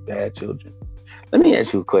 bad children. Let me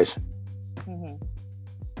ask you a question. Mm-hmm.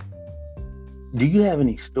 Do you have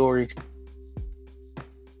any stories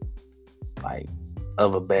like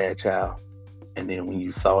of a bad child, and then when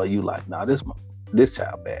you saw it, you like, nah, this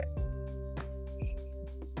child bad?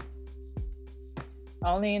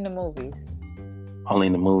 Only in the movies. Only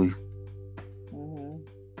in the movies.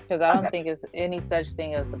 Because I don't think it's any such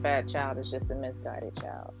thing as a bad child. It's just a misguided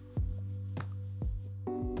child.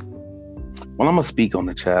 Well, I'm gonna speak on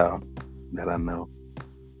the child that I know,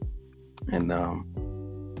 and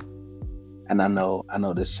I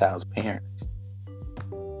know this child's parents,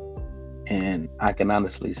 and I can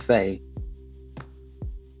honestly say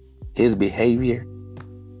his behavior,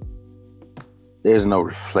 there's no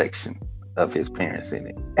reflection of his parents in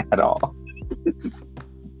it at all. It's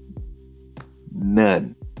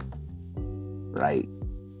none. Right?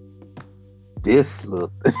 This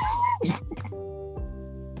look,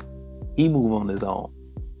 he move on his own.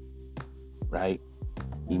 Right?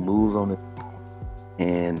 He moves on his own,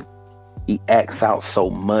 and he acts out so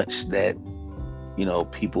much that, you know,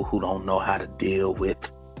 people who don't know how to deal with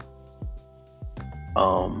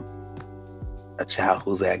a child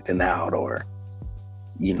who's acting out, or,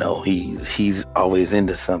 you know, he's always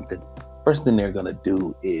into something, first thing they're gonna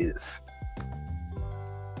do is,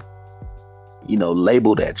 you know,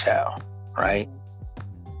 label that child, right?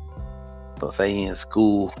 So say he in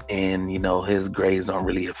school and, you know, his grades don't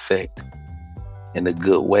really affect in a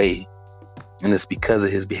good way, and it's because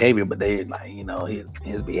of his behavior, but they like, you know,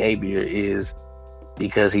 his behavior is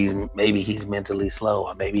because he's mentally slow,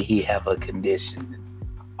 or maybe he have a condition, and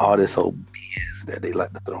all this old BS that they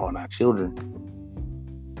like to throw on our children.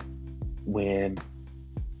 When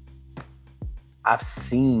I've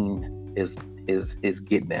seen his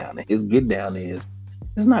get down, and his get down is,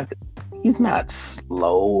 he's not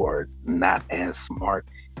slow or not as smart.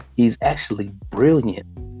 He's actually brilliant,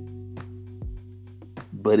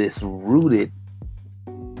 but it's rooted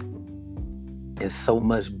in so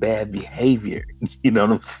much bad behavior. You know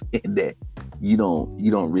what I'm saying? That you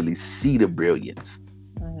don't really see the brilliance.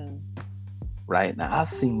 Mm-hmm. Right now, I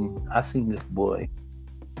seen this boy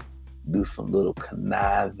do some little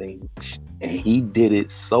conniving, and he did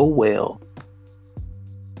it so well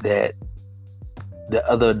that the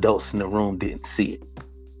other adults in the room didn't see it.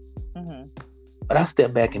 Mm-hmm. But I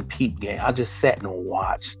stepped back and peeped game. I just sat and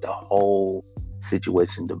watched the whole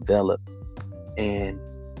situation develop. And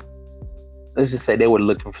let's just say they were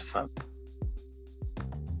looking for something.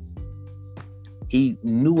 He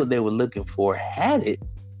knew what they were looking for, had it,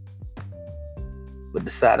 but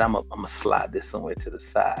decided I'm gonna slide this somewhere to the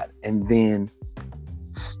side, and then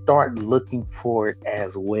start looking for it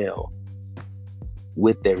as well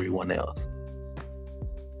with everyone else.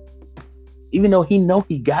 Even though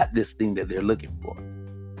he got this thing that they're looking for,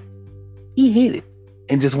 he hid it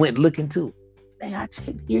and just went looking too. Dang, I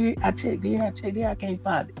checked here, I checked there, I can't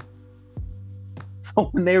find it. So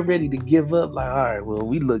when they're ready to give up, like, all right, well,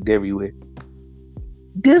 we looked everywhere.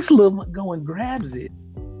 This little go and grabs it.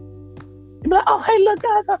 You're like, oh, hey, look,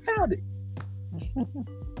 guys, I found it.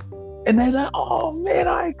 And they're like, oh, man,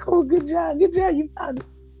 all right, cool, good job, you found it.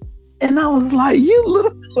 And I was like, you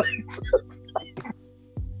little place.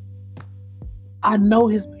 I know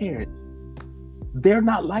his parents. They're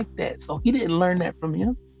not like that. So he didn't learn that from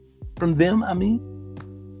them, I mean.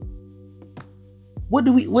 What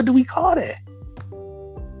do we call that?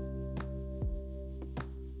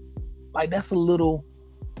 Like, that's a little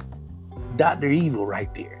Dr. Evil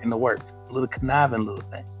right there in the work. A little conniving little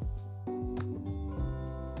thing.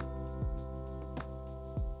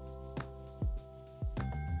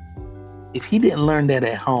 If he didn't learn that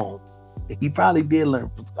at home, he probably did learn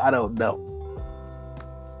from school. I don't know.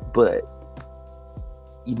 But,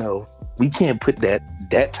 you know, we can't put that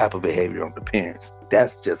type of behavior on the parents.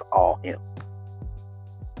 That's just all him.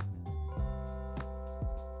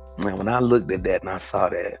 And when I looked at that and I saw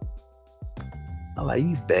that, I'm like,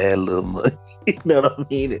 you bad little mother. You know what I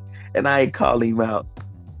mean? And I ain't call him out.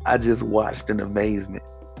 I just watched in amazement.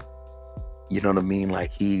 You know what I mean?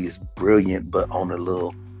 Like he is brilliant, but on a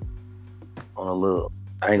little,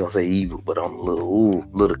 I ain't gonna say evil, but on a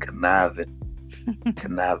little conniving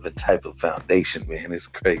type of foundation, man. It's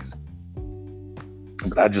crazy.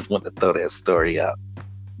 But I just want to throw that story out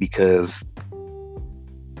because,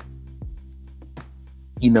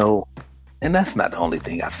 you know, and that's not the only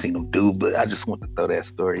thing I've seen him do, but I just want to throw that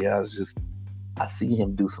story out. It's just, I see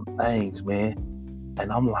him do some things, man.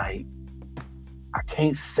 And I'm like, I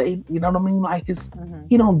can't say, you know what I mean? Like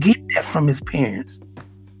he don't get that from his parents.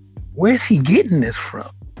 Where's he getting this from?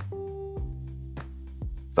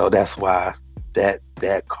 So that's why that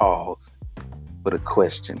caused for the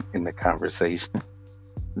question in the conversation.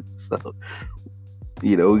 So,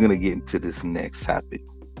 you know, we're gonna get into this next topic.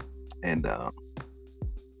 And all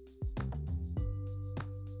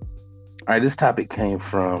right, this topic came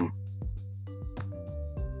from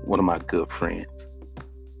one of my good friends.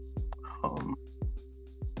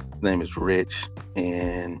 His name is Rich,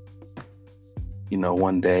 and you know,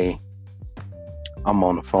 one day I'm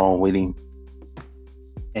on the phone with him,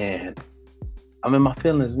 and I'm in my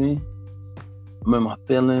feelings, man. I'm in my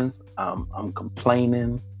feelings. I'm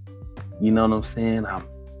complaining. You know what I'm saying?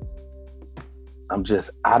 I'm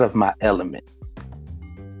just out of my element.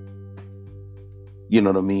 You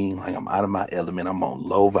know what I mean? Like I'm out of my element. I'm on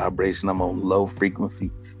low vibration. I'm on low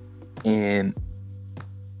frequency. And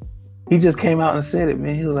he just came out and said it,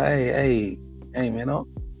 man. He was like, hey, man,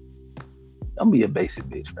 don't be a basic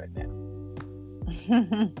bitch right now.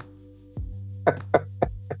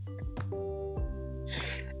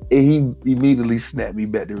 And he immediately snapped me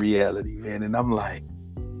back to reality, man. And I'm like,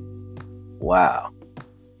 wow.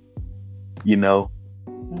 You know,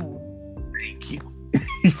 thank you.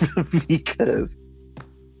 Because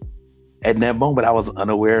at that moment I was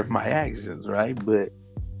unaware of my actions, right? But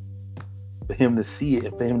for him to see it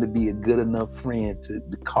and for him to be a good enough friend to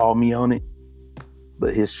call me on it,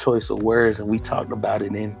 but his choice of words, and we talked about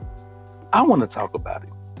it, and I want to talk about it.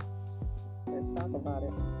 Let's talk about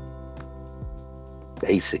it.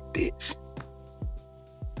 Basic bitch.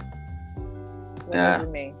 What does it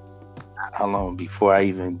mean? How long before I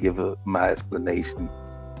even give my explanation?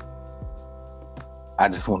 I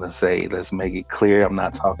just want to say, let's make it clear, I'm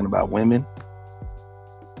not talking about women.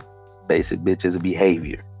 Basic bitch is a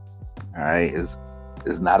behavior. All right, it's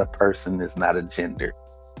not a person, it's not a gender,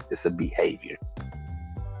 it's a behavior.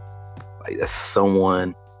 Like that's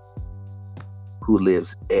someone who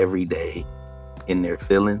lives every day in their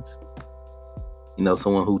feelings. You know,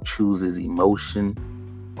 someone who chooses emotion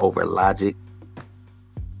over logic.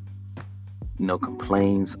 You know,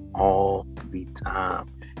 complains all the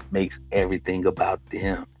time, makes everything about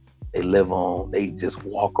them. They just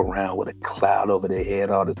walk around with a cloud over their head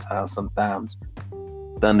all the time. Sometimes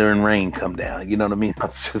thunder and rain come down. You know what I mean?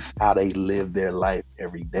 That's just how they live their life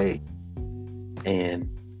every day. And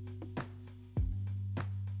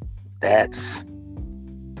that's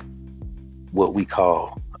what we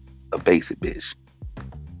call a basic bitch.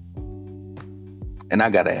 And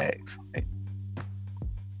I gotta ask,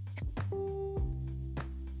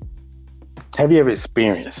 have you ever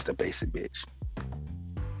experienced a basic bitch?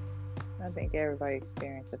 I think everybody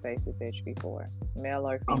experienced a basic bitch before, male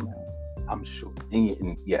or female. I'm sure.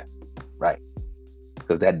 And yeah, right.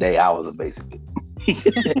 Because that day I was a basic bitch.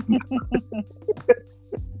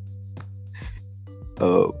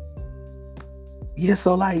 Yeah,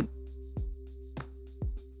 so like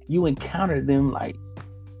you encounter them, like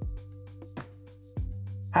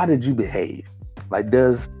how did you behave? Like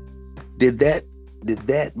did that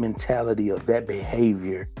mentality of that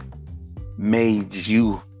behavior made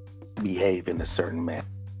you behave in a certain manner?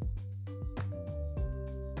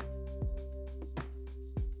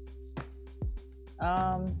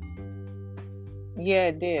 Yeah,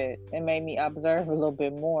 it did. It made me observe a little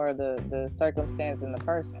bit more the circumstance and the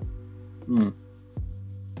person.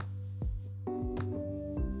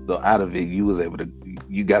 So out of it,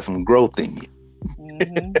 you got some growth in you.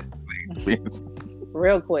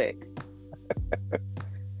 Real quick.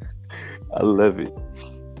 I love it.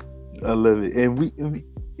 And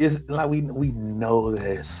it's like we know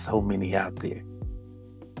there's so many out there,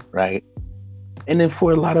 right? And then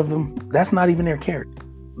for a lot of them, that's not even their character.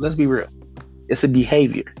 Let's be real. It's a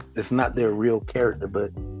behavior. It's not their real character.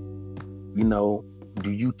 But, you know,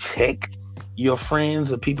 do you check your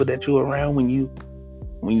friends or people that you're around when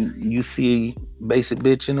you see basic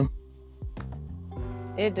bitch in them?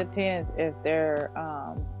 It depends if they're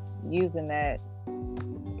using that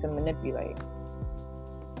to manipulate.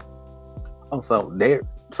 Oh, so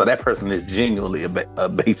that person is genuinely a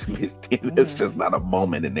basic bitch. That's just not a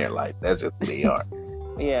moment in their life. That's just who they are.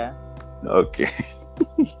 Yeah. Okay.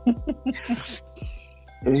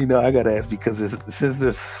 I gotta ask because since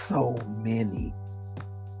there's so many,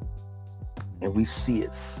 and we see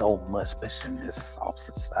it so much, especially in this soft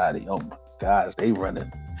society. Oh my gosh, they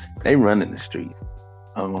running the streets.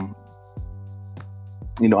 Um,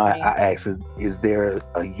 I asked her, is there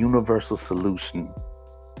a universal solution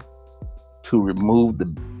to remove the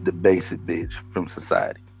basic bitch from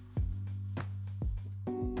society?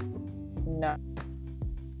 No,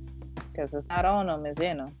 because it's not on them, it's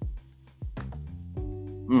in them.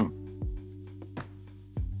 Mm.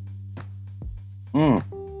 Mm.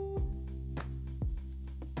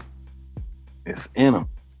 It's in them.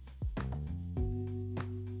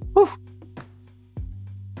 Whew.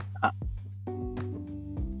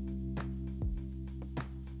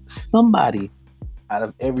 Somebody out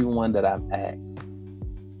of everyone that I've asked,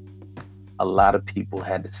 a lot of people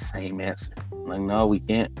had the same answer. Like, no, we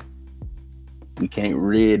can't. We can't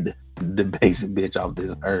rid the basic bitch off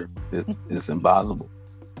this earth. It's impossible.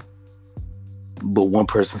 But one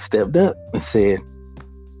person stepped up and said,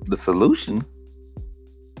 the solution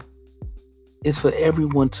is for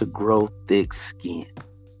everyone to grow thick skin.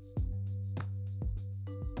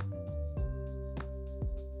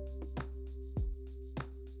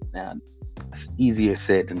 Now, it's easier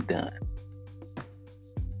said than done.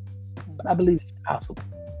 But I believe it's possible.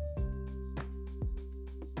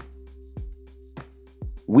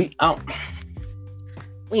 We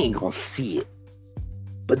ain't gonna see it.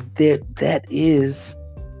 But that is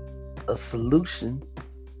a solution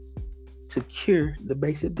to cure the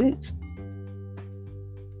basic bitch.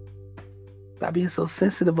 Stop being so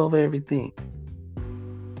sensitive over everything.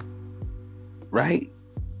 Right?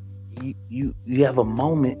 You have a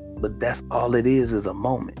moment, but that's all it is a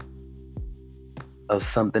moment of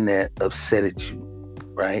something that upset you,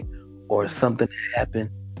 right? Or something that happened.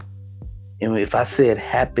 And if I said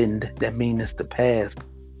happened, that means it's the past.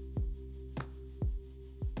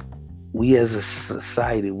 We as a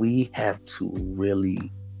society, we have to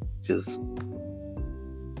really just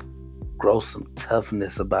grow some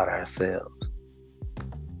toughness about ourselves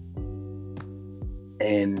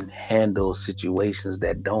and handle situations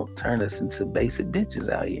that don't turn us into basic bitches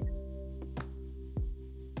out here.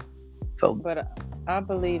 So, but I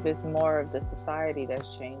believe it's more of the society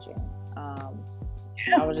that's changing.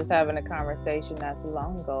 yeah. I was just having a conversation not too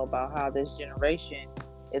long ago about how this generation,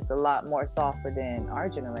 it's a lot more softer than our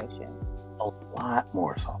generation. A lot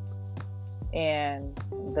more softer. And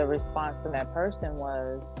the response from that person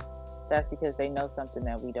was, that's because they know something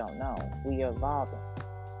that we don't know. We are evolving.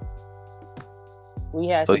 We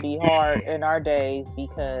had to be hard in our days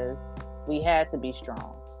because we had to be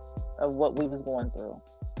strong of what we was going through.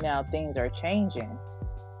 Now things are changing,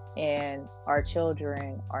 and our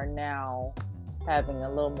children are now having a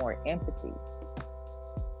little more empathy.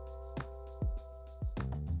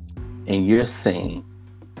 And you're saying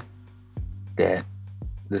that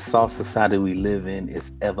the soft society we live in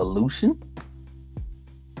is evolution?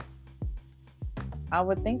 I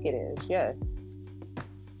would think it is, yes.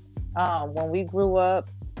 When we grew up,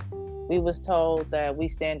 we was told that we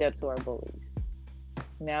stand up to our bullies.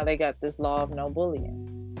 Now they got this law of no bullying.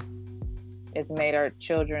 It's made our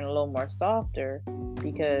children a little more softer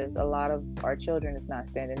because a lot of our children is not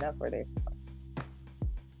standing up for themselves.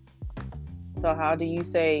 So how do you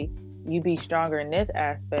say you be stronger in this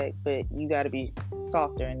aspect, but you got to be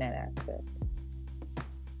softer in that aspect?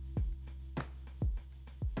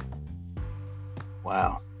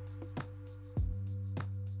 Wow.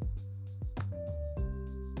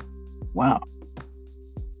 Wow.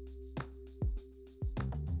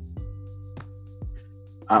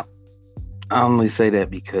 I only say that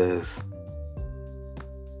because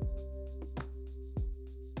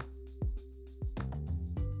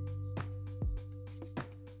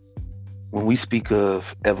when we speak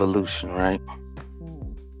of evolution, right?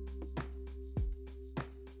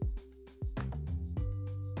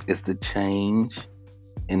 It's the change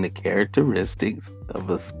in the characteristics of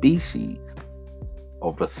a species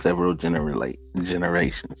over several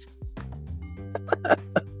generations.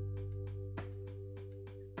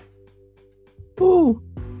 Ooh.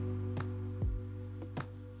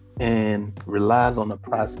 And relies on the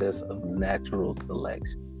process of natural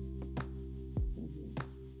selection.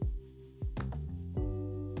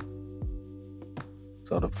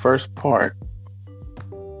 So the first part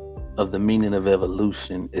of the meaning of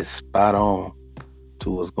evolution is spot on to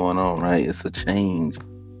what's going on, right? It's a change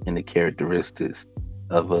in the characteristics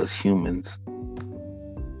of us humans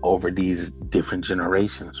over these different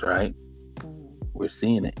generations, right? We're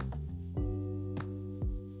seeing it.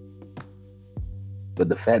 But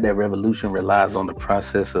the fact that revolution relies on the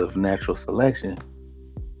process of natural selection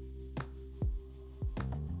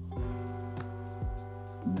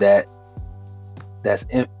that that's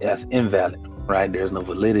invalid, right? There's no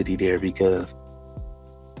validity there because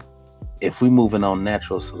if we moving on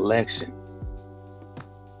natural selection,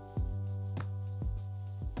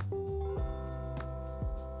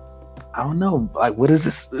 I don't know. Like, what is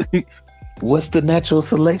this? What's the natural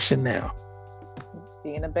selection now?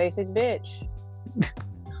 Being a basic bitch.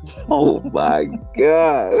 Oh my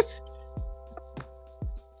gosh.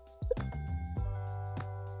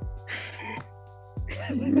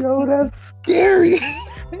 Yo, that's scary.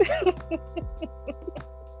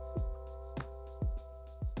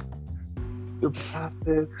 The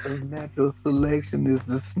process of natural selection is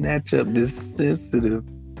to snatch up this sensitive,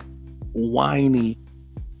 whiny,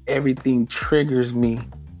 everything triggers me.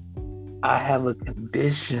 I have a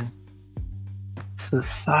condition.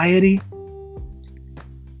 Society.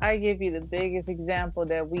 I give you the biggest example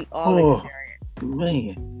that we all experienced.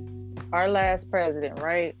 Man. Our last president,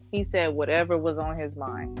 right? He said whatever was on his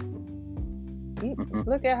mind.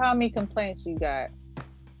 Look at how many complaints you got.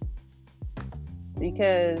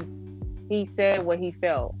 Because he said what he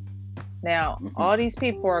felt. Now, all these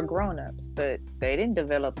people are grown-ups, but they didn't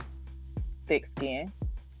develop thick skin,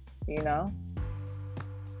 you know?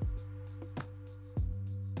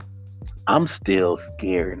 I'm still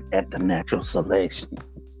scared at the natural selection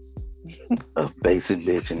of basic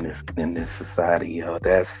bitch in this society, yo.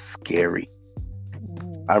 That's scary.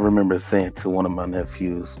 I remember saying to one of my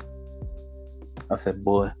nephews, I said,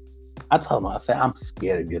 boy, I told him, I said, I'm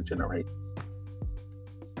scared of your generation.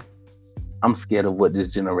 I'm scared of what this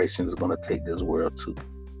generation is going to take this world to.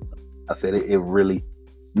 I said, it really,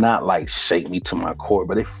 not like shake me to my core,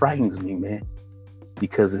 but it frightens me, man,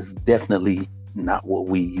 because it's definitely not what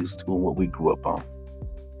we used to and what we grew up on.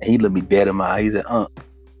 And he looked me dead in my eyes. He said,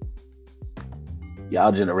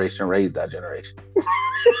 y'all generation raised our generation.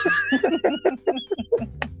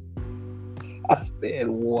 I said,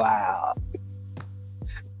 wow.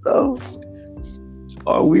 So,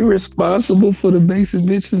 are we responsible for the basic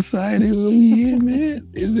bitch society where we in, man?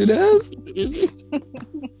 Is it us? Is it?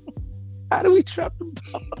 How do we drop the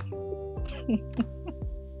ball?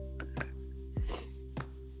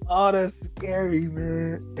 Oh, that's scary,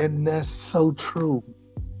 man. And that's so true.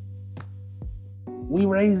 We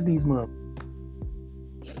raised these mothers.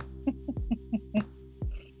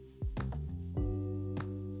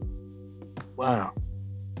 Wow.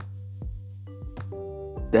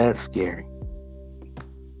 That's scary.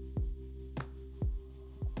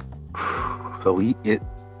 So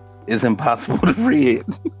it's impossible to free it.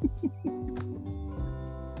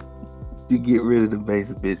 To get rid of the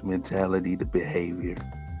basic bitch mentality, the behavior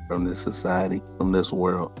from this society, from this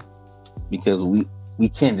world. Because we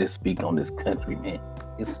can't just speak on this country, man.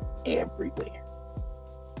 It's everywhere.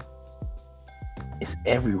 It's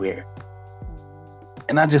everywhere.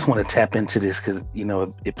 And I just want to tap into this because, you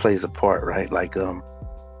know, it plays a part, right? Like,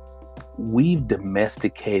 we've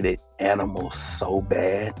domesticated animals so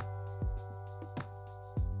bad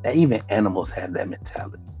that even animals have that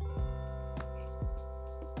mentality.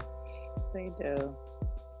 They do.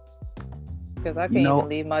 Because I can't even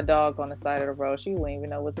leave my dog on the side of the road. She wouldn't even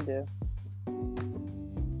know what to do.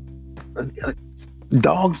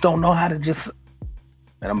 Dogs don't know how to just,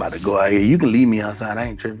 man, I'm about to go out here. You can leave me outside. I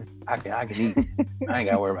ain't tripping. I can eat. I ain't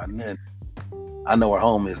got to worry about nothing. I know where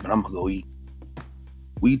home is, but I'm going to go eat.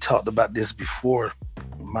 We talked about this before.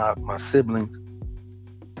 My siblings,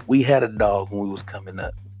 we had a dog when we was coming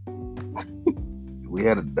up. We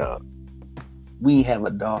had a dog. We didn't have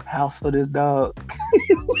a dog house for this dog.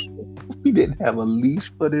 We didn't have a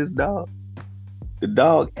leash for this dog. The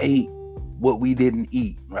dog ate what we didn't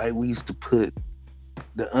eat, right? We used to put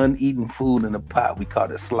the uneaten food in a pot. We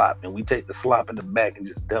called it slop, and we take the slop in the back and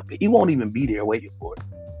just dump it. He won't even be there waiting for it.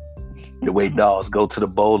 The way dogs go to the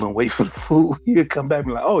bowl and wait for the food, he'll come back and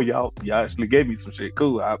be like, "Oh, y'all actually gave me some shit.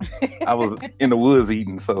 Cool. I was in the woods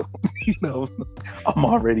eating, so you know, I'm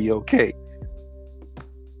already okay."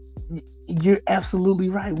 You're absolutely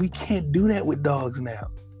right. We can't do that with dogs now.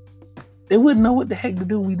 They wouldn't know what the heck to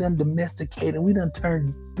do. We done domesticated. We done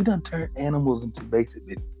turned animals into basic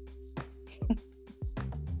bitches.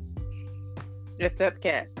 Except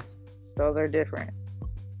cats. Those are different.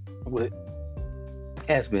 What?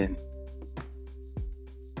 Cats been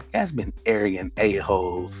arrogant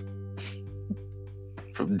a-holes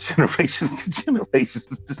from generations to generations.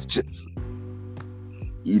 It's just,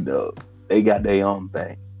 you know, they got their own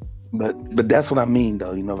thing. But that's what I mean,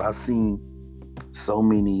 though. You know, I've seen so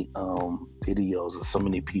many videos of so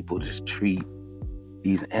many people just treat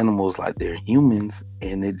these animals like they're humans,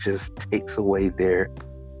 and it just takes away their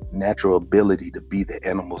natural ability to be the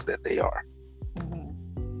animals that they are. Mm-hmm.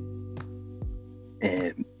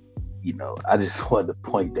 And I just wanted to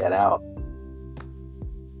point that out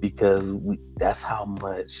because that's how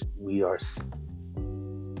much we're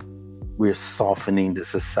softening the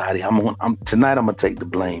society. Tonight I'm gonna take the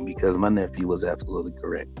blame because my nephew was absolutely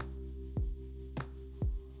correct.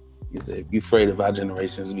 He said, if you're afraid of our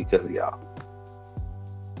generation, it's because of y'all.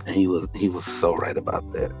 And he was so right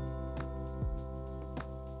about that.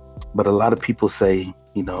 But a lot of people say,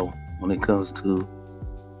 when it comes to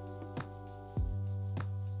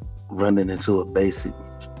running into a basic,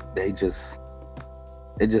 they just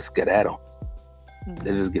get at them.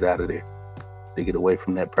 They just get out of there. They get away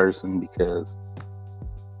from that person because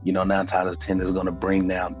 9 times out of 10 is going to bring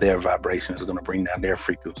down their vibration, is going to bring down their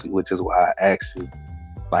frequency, which is why I asked you,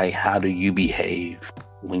 like, how do you behave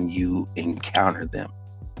when you encounter them?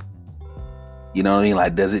 You know what I mean?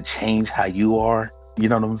 Like, does it change how you are? You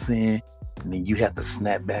know what I'm saying? And then you have to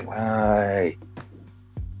snap back, like, all right,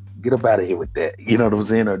 get up out of here with that. You know what I'm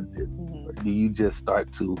saying? Or do you just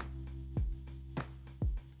start to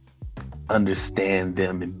understand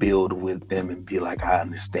them and build with them and be like, I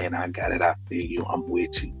understand, I got it, I feel you, I'm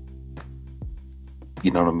with you.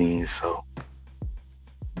 You know what I mean? So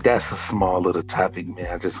that's a small little topic, man.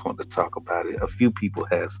 I just want to talk about it. A few people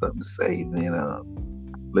have something to say, man.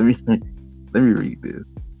 Let me read this.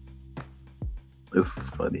 This is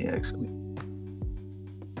funny, actually.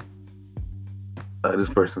 This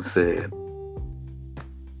person said,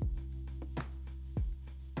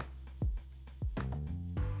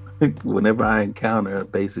 whenever I encounter a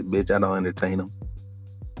basic bitch, I don't entertain them.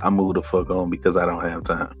 I move the fuck on because I don't have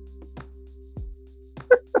time.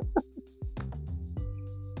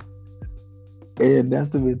 And that's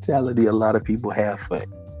the mentality a lot of people have for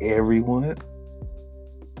everyone.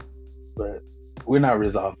 But we're not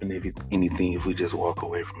resolving anything if we just walk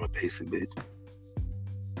away from a basic bitch.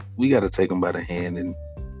 We got to take them by the hand and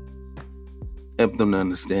help them to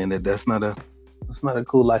understand that that's not a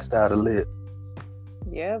cool lifestyle to live.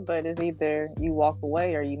 Yeah, but it's either you walk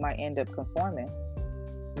away or you might end up conforming.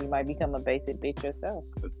 You might become a basic bitch yourself.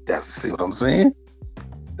 See what I'm saying?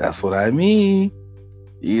 That's what I mean.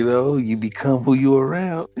 You become who you're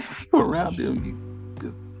around. If you're around them,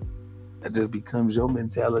 that just becomes your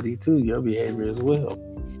mentality too, your behavior as well.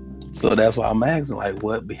 So that's why I'm asking, like,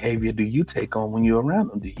 what behavior do you take on when you're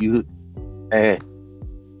around them? Do you, hey,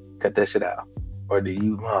 cut that shit out? Or do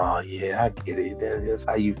you, oh yeah, I get it. That's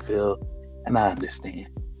how you feel. And I understand.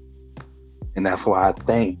 And that's why I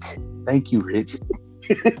thank you, Rich,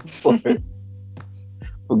 for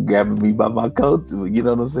grabbing me by my coat. You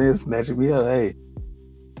know what I'm saying? Snatching me up. Hey,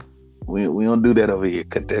 we don't do that over here.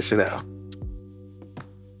 Cut that shit out.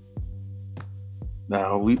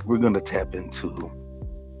 Now, we're going to tap into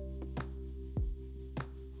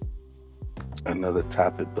another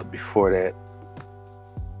topic. But before that,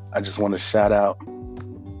 I just want to shout out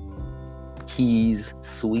Keys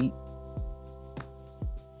Sweet.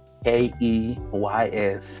 Keys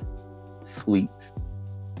Sweets.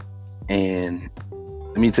 And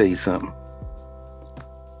let me tell you something.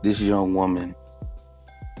 This young woman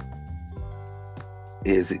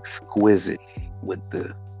is exquisite with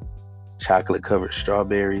the chocolate covered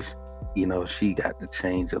strawberries. She got the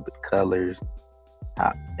change of the colors.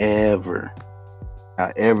 However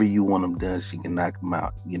you want them done, she can knock them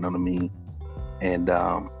out. You know what I mean? And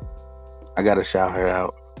I gotta shout her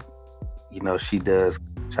out. She does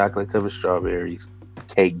chocolate covered strawberries,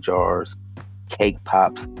 cake jars, cake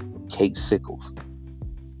pops, cake sickles.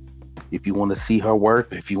 If you want to see her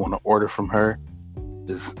work, if you want to order from her,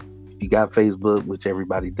 if you got Facebook, which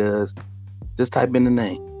everybody does, just type in the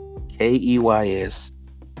name KEYS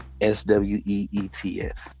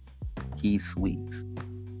SWEETS, Keys Sweets,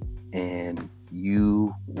 and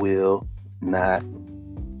you will not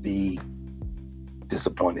be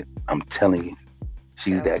disappointed. I'm telling you,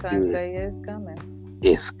 she's that good. Day is coming.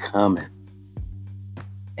 It's coming.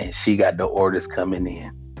 And she got the orders coming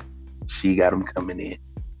in. She got them coming in.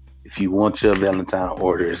 If you want your Valentine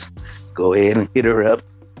orders, go ahead and hit her up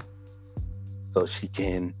so she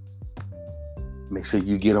can make sure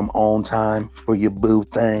you get them on time for your boo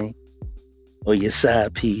thing or your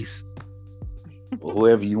side piece or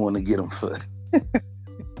whoever you want to get them for.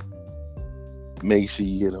 Make sure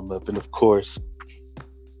you get them up. And of course,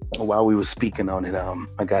 while we were speaking on it,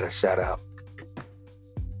 I got to shout out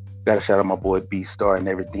my boy B-Star and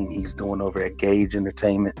everything he's doing over at Gage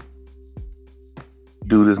Entertainment.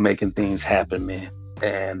 Dude is making things happen, man.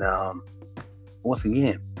 And once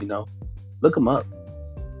again, look him up.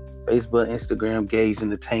 Facebook, Instagram, Gage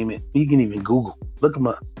Entertainment. You can even Google. Look him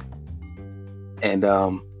up. And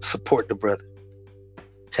support the brother.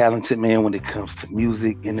 Talented man when it comes to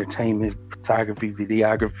music, entertainment, photography,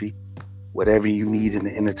 videography. whatever you need in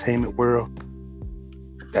the entertainment world,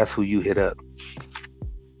 that's who you hit up.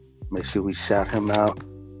 Make sure we shout him out.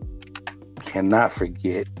 Cannot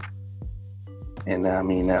forget, and I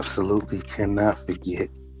mean absolutely cannot forget,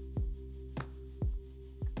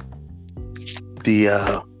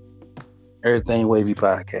 the Everything Wavy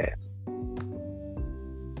podcast.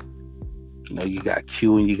 You know, you got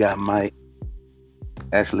Q and you got Mike.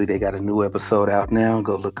 Actually, they got a new episode out now.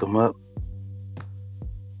 Go look them up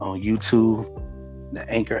on YouTube, the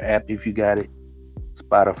Anchor app if you got it,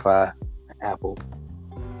 Spotify, Apple,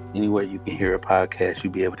 anywhere you can hear a podcast,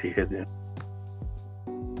 you'll be able to hear them.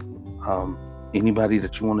 Anybody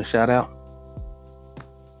that you want to shout out?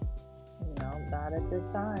 No, not at this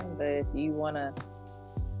time. But if you want to,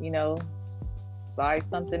 slide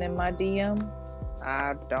something in my DM,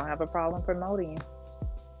 I don't have a problem promoting you.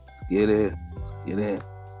 Let's get it.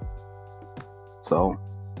 So,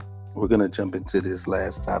 we're going to jump into this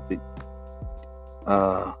last topic.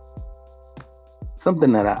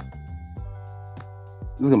 Something that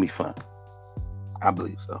this is going to be fun. I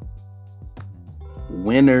believe so.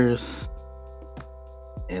 Winners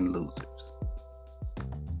and losers.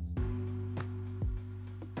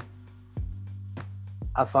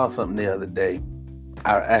 I saw something the other day.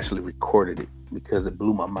 I actually recorded it because it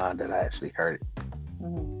blew my mind that I actually heard it.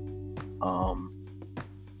 Mm-hmm.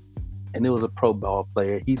 And it was a pro ball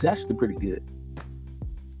player. He's actually pretty good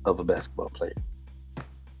of a basketball player.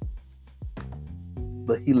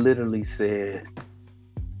 But he literally said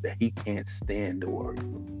that he can't stand the Warriors.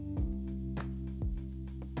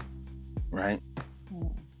 Right?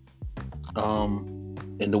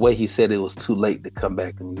 And the way he said it was too late to come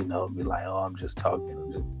back and, be like, oh, I'm just talking.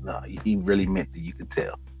 No, he really meant that. You could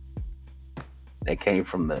tell. That came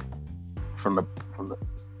from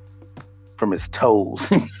his toes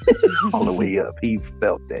all the way up. He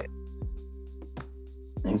felt that.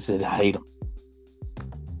 And he said, I hate them.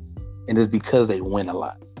 And it's because they win a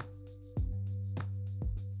lot.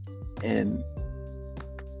 And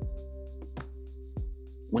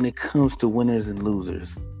when it comes to winners and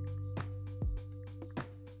losers,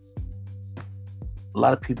 a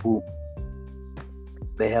lot of people,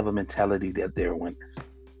 they have a mentality that they're winners,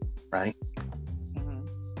 right? Mm-hmm.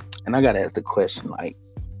 And I got to ask the question, like,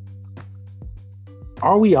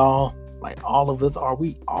 are we all, like all of us, are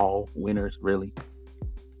we all winners, really?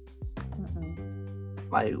 Mm-hmm.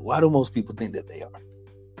 Like, why do most people think that they are?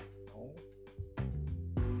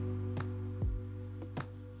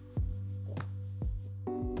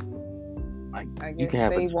 Like, I you guess can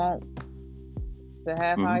have they want to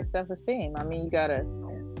have Mhm. high self-esteem. I mean, you gotta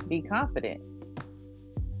be confident.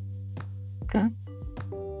 Okay.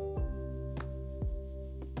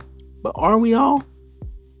 But are we all?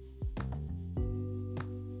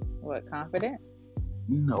 What, confident?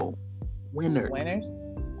 No. Winners. Winners?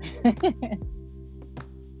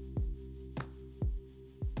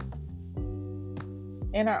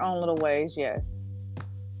 In our own little ways, yes.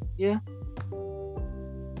 Yeah.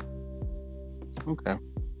 Okay.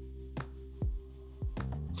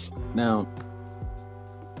 Now,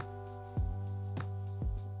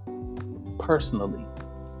 personally,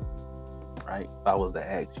 right, if I was to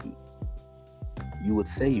ask you, you would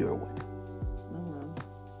say you're a winner. Mm-hmm.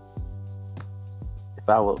 If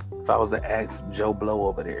I was to ask Joe Blow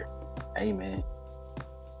over there, hey man,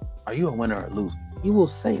 are you a winner or a loser? He will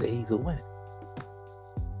say that he's a winner.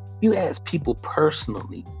 You ask people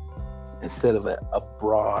personally instead of a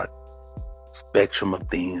broad spectrum of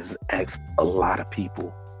things. Ask a lot of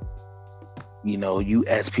people. You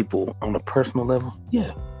ask people on a personal level.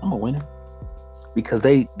 Yeah, I'm a winner because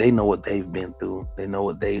they know what they've been through. They know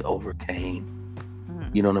what they overcame.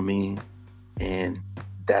 Mm-hmm. You know what I mean? And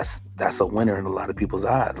that's a winner in a lot of people's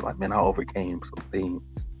eyes. Like, man, I overcame some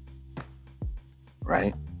things,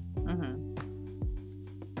 right? Mm-hmm.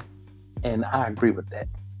 And I agree with that.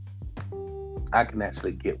 I can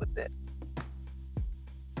actually get with that.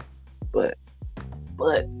 But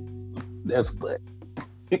there's a but.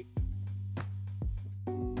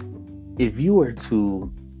 If you were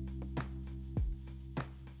to,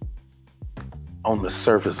 on the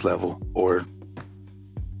surface level, or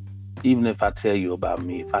even if I tell you about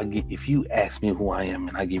me, if you ask me who I am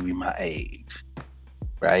and I give you my age,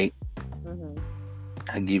 right? Mm-hmm.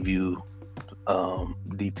 I give you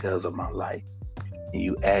details of my life, and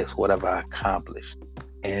you ask what have I accomplished,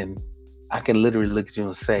 and I can literally look at you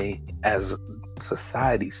and say, as a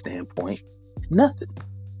society standpoint, nothing.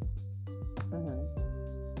 Mm-hmm.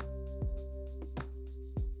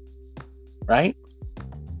 Right?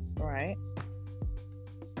 Right.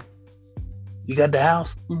 You got the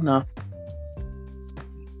house? No.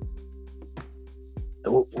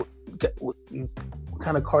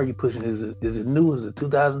 kind of car you pushing? Is it new? Is it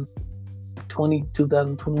 2020,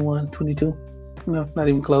 2021, 22? No, not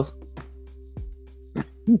even close.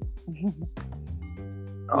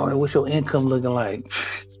 Oh, and what's your income looking like?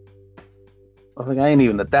 I think I ain't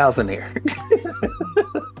even 1,000 there.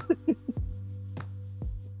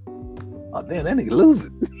 Oh damn, that nigga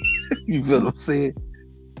losing. You feel what I'm saying?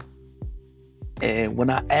 And when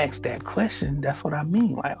I ask that question, that's what I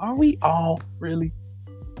mean. Like, are we all really?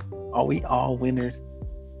 Are we all winners?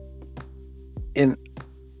 And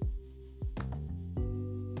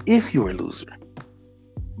if you're a loser,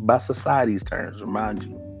 by society's terms, remind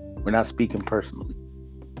you, we're not speaking personally,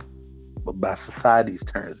 but by society's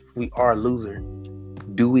terms, if we are a loser,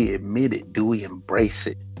 do we admit it? Do we embrace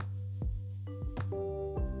it?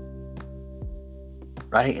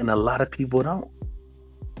 Right? And a lot of people don't.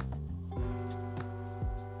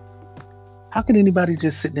 How can anybody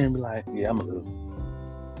just sit there and be like, yeah, I'm a loser?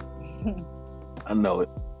 I know it.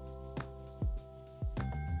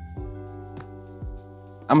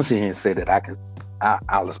 I'm gonna sit here and say that I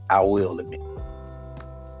will admit,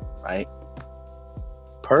 right?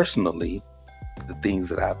 Personally, the things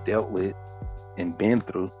that I've dealt with and been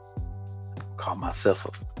through, call myself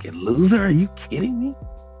a fucking loser? Are you kidding me?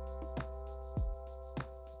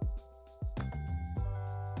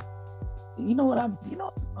 You know what I've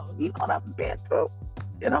been through,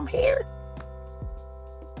 and I'm here.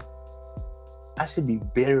 I should be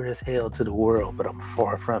bitter as hell to the world, but I'm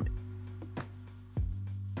far from it.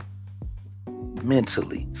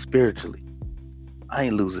 Mentally, spiritually, I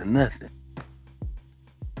ain't losing nothing.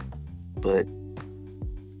 But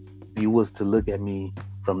if you was to look at me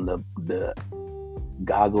from the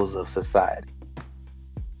goggles of society,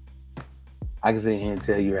 I can sit here and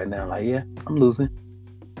tell you right now, like, yeah, I'm losing.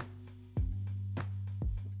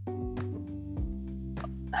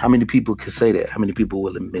 How many people can say that? How many people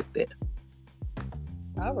will admit that?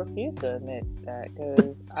 I refuse to admit that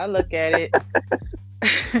because I look at it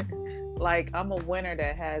like I'm a winner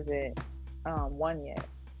that hasn't won yet.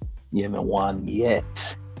 You haven't won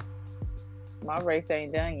yet. My race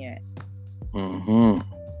ain't done yet. Mm-hmm.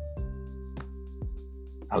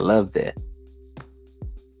 I love that.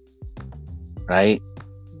 Right?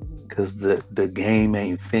 Because the game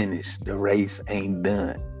ain't finished. The race ain't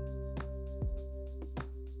done.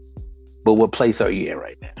 But what place are you in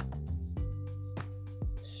right now?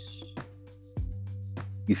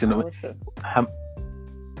 You see, how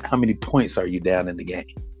many points are you down in the game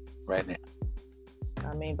right now?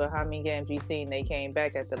 I mean, but how many games you seen they came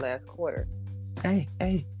back at the last quarter? Hey.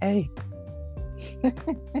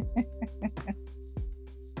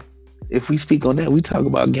 If we speak on that, we talk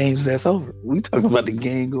about games that's over. We talk about the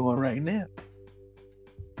game going right now.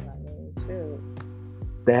 I mean, shoot.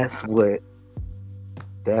 That's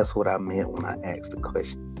what I meant when I asked the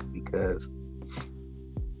questions, because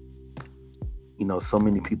so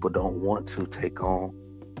many people don't want to take on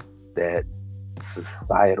that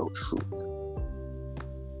societal truth.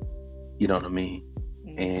 You know what I mean?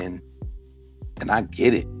 Mm-hmm. And I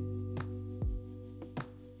get it.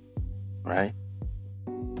 Right?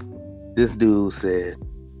 This dude said,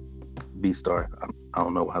 B-Star, I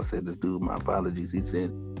don't know why I said this dude, my apologies. He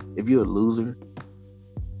said, if you're a loser,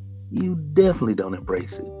 you definitely don't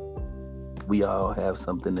embrace it. We all have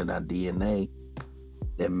something in our DNA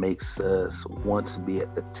that makes us want to be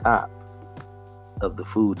at the top of the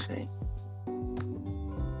food chain.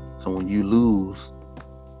 So when you lose,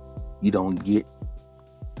 you don't get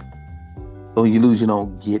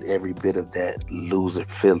every bit of that loser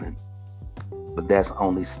feeling. But that's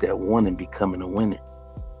only step one in becoming a winner.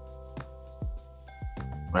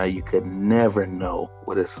 Right? You could never know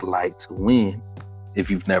what it's like to win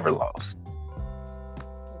if you've never lost.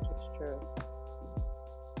 Which is true.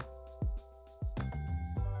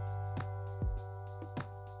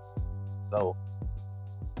 So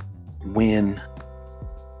when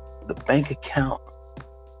the bank account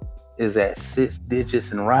is at 6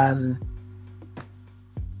 digits and rising,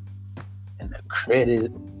 and the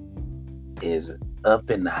credit is up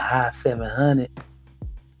in the high 700,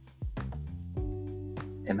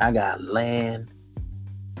 and I got land,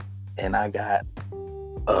 and I got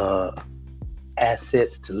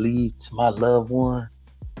assets to leave to my loved one,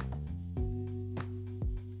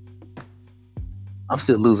 I'm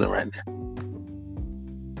still losing right now.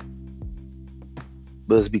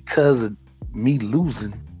 But it's because of me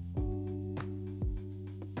losing.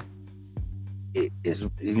 It is,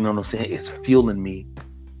 you know what I'm saying? It's fueling me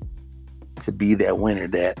to be that winner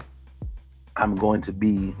that I'm going to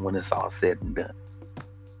be when it's all said and done.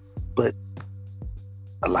 But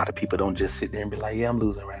a lot of people don't just sit there and be like, yeah, I'm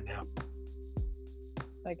losing right now.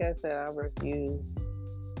 Like I said, I refuse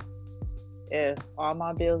if all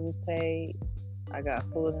my bills is paid, I got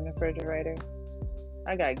food in the refrigerator,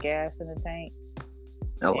 I got gas in the tank,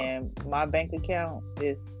 Hello. and my bank account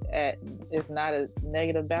is not a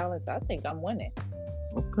negative balance, I think I'm winning.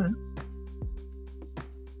 Okay.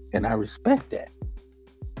 And I respect that.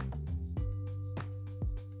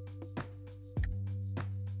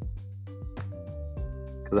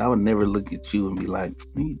 Because I would never look at you and be like,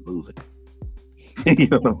 you losing. You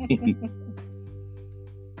know what I mean?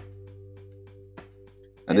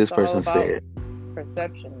 And this It's all person about said,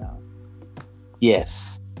 perception, though.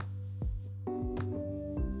 yes,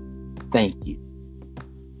 thank you.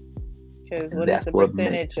 Because And what is that's the what makes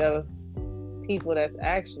percentage of people that's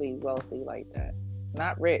actually wealthy like that?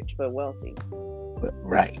 Not rich, but wealthy. it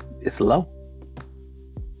right. It's low.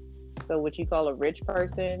 So, what you call a rich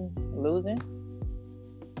person losing?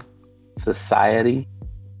 Society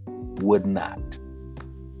would not.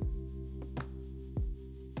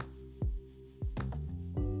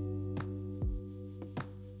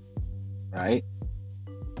 Right?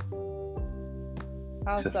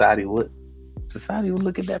 How Society so? would. Society would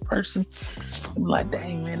look at that person and be like,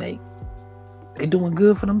 dang man, they doing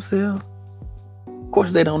good for themselves. Of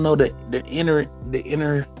course, they don't know the inner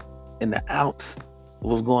and the outs of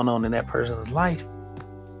what's going on in that person's life.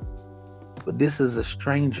 But this is a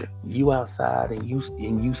stranger. You outside and you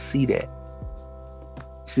see that.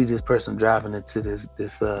 You see this person driving into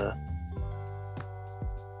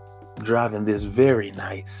driving this very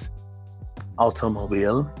nice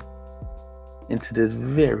automobile into this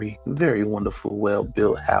very, very wonderful, well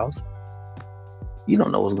built house. You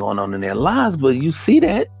don't know what's going on in their lives, but you see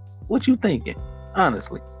that. What you thinking?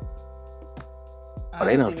 Honestly. Oh,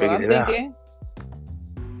 they done Honestly, what figured I'm it out. thinking,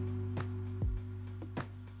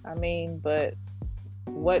 I mean, but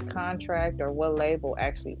what contract or what label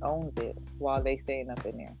actually owns it while they staying up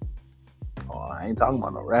in there? Oh, I ain't talking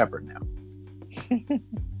about no rapper now.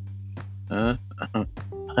 Huh?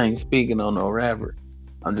 I ain't speaking on no rapper.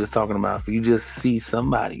 I'm just talking about if you just see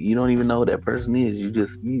somebody, you don't even know who that person is. You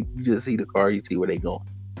just see the car, you see where they going.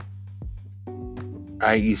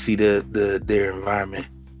 Right? You see their environment.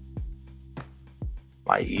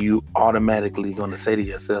 Like you automatically gonna say to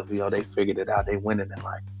yourself, yo, they figured it out, they winning in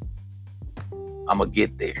life. I'ma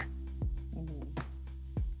get there. Mhm.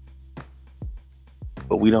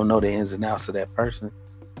 But we don't know the ins and outs of that person.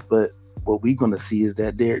 But what we gonna see is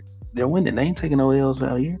that they're winning. They ain't taking no L's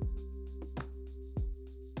out here.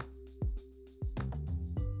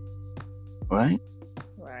 Right?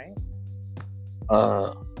 Right.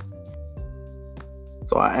 Uh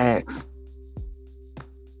so I asked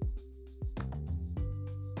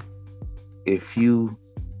if you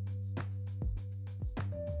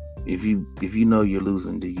if you know you're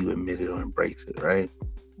losing, do you admit it or embrace it, right?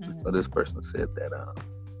 So Mhm. this person said that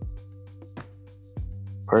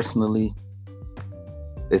personally,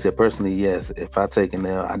 they said personally, yes, if I take an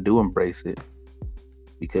L, I do embrace it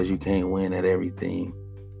because you can't win at everything.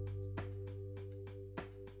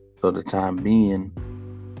 So the time being,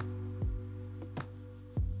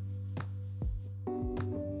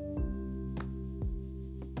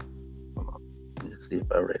 hold on, let me see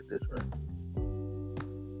if I read this right.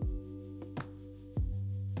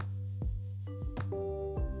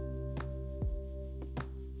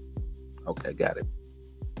 Okay, got it.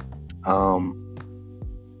 Um,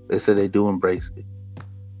 they said they do embrace it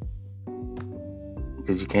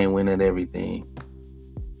because you can't win at everything.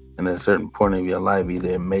 And at a certain point of your life, either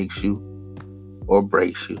it makes you or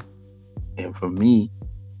breaks you. And for me,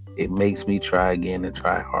 it makes me try again and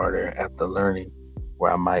try harder after learning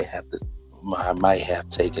where I might have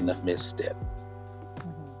taken a misstep.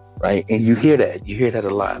 Mhm. Right? And you hear that a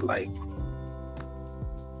lot. Like,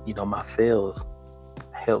 my fails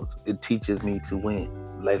helps. It teaches me to win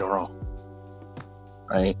later on.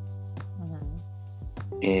 Right? Mhm.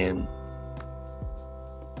 And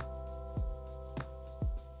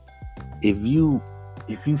if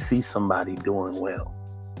you see somebody doing well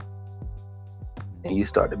and you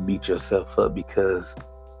start to beat yourself up because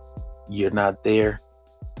you're not there,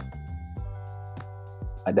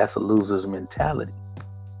 like that's a loser's mentality.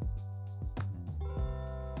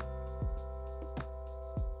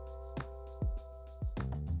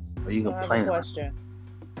 Or you So I have a complaining. question.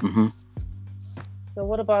 Mm-hmm. So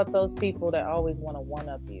what about those people that always want to one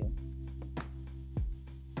up you?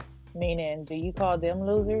 Meaning, do you call them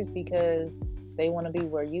losers because they want to be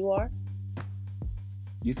where you are?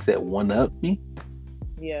 You said one up me?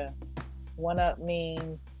 Yeah. One up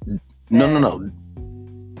means No, no, that no.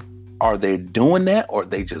 Are they doing that or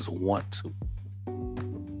they just want to?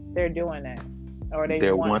 they're doing that, or they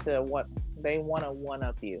They're want one to what they want to one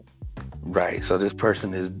up you. right. So this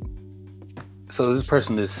person is So this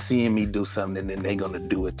person is seeing me do something and then they're gonna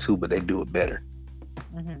do it too, but they do it better.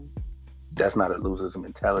 Mm-hmm. That's not a loser's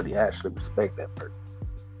mentality. I actually respect that person,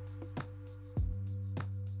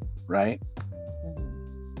 right? Mm-hmm.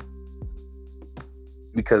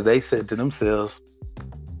 Because they said to themselves,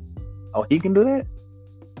 "Oh, he can do that.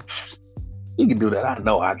 He can do that. I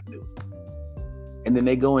know I can do it." And then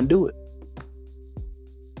they go and do it.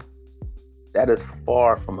 That is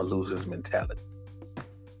far from a loser's mentality,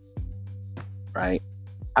 right?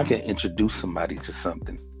 I can introduce somebody to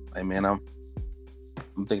something. Like, man, I'm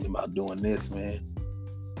thinking about doing this, man.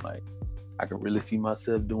 Like, I can really see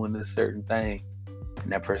myself doing this certain thing.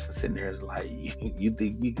 And that person sitting there is like, you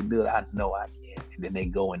think you can do it? I know I can. And then they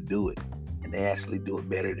go and do it. And they actually do it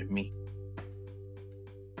better than me.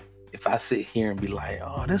 If I sit here and be like,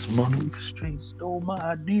 oh, this money straight stole my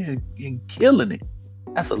idea and killing it,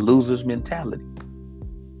 that's a loser's mentality.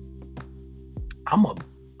 I'm a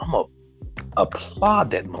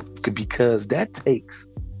applaud that motherfucker because that takes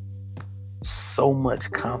so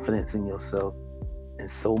much confidence in yourself and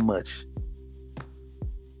so much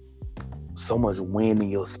wind in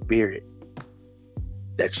your spirit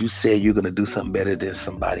that you say you're gonna do something better than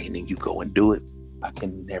somebody and then you go and do it. I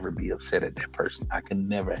can never be upset at that person. I can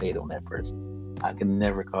never hate on that person. I can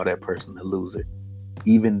never call that person a loser,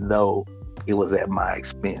 even though it was at my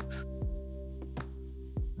expense.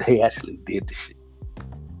 They actually did the shit.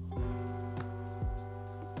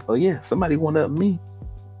 Oh yeah, somebody one up me.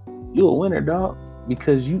 You a winner, dog,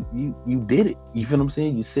 because you did it. You feel what I'm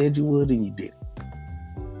saying? You said you would and you did it.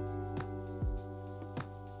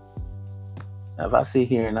 Now, if I sit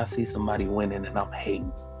here and I see somebody winning and I'm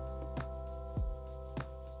hating,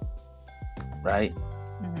 right?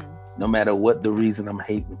 Mm-hmm. No matter what the reason I'm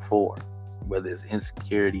hating for, whether it's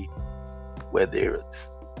insecurity, whether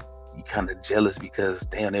it's you kind of jealous because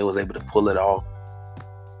damn they was able to pull it off.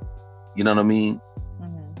 You know what I mean?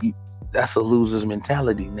 Mm-hmm. That's a loser's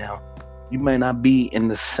mentality. Now, you may not be in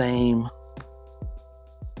the same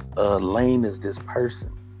lane as this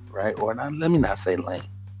person, right? Or not, let me not say lane.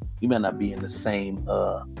 You may not be in the same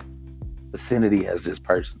vicinity as this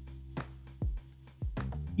person.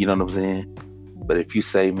 You know what I'm saying? But if you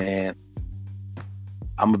say, man,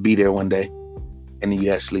 I'm gonna be there one day, and then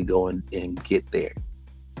you actually go and get there,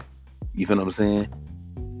 you feel what I'm saying?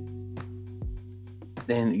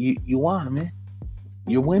 Then you won, man.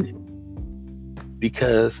 You're winning.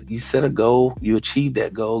 Because you set a goal, you achieve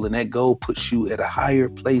that goal, and that goal puts you at a higher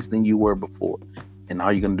place than you were before. And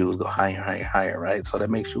all you're gonna do is go higher, higher, higher, right? So that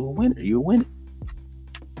makes you a winner. You're winning.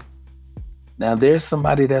 Now there's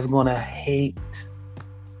somebody that's gonna hate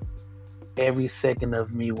every second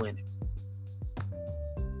of me winning.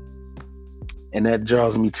 And that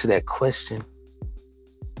draws me to that question.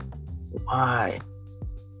 Why?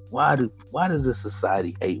 Why does this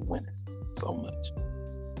society hate winning so much?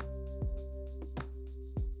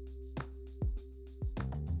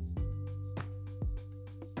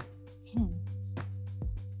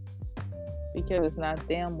 Because it's not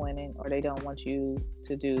them winning, or they don't want you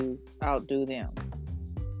to outdo them.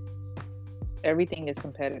 Everything is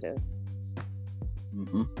competitive.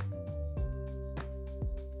 Mm-hmm.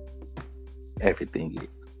 Everything is.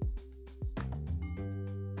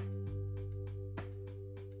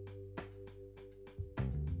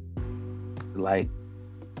 Like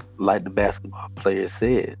the basketball player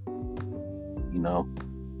said, you know,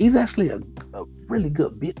 he's actually a really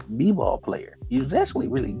good b-ball player. He was actually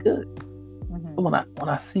really good. Mm-hmm. So when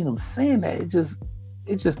I seen him saying that,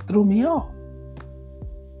 it just threw me off.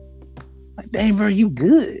 Like, dang, bro, you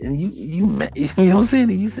good, and you you know what I'm saying?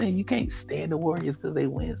 And you saying you can't stand the Warriors because they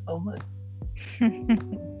win so much.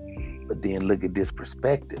 But then look at this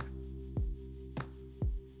perspective.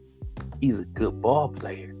 He's a good ball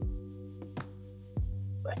player,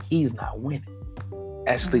 but he's not winning.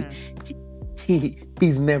 Actually,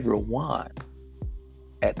 he's never won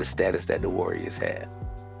at the status that the Warriors have.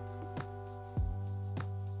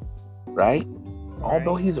 Right?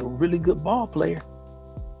 Although he's a really good ball player,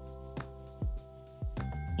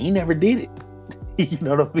 he never did it. You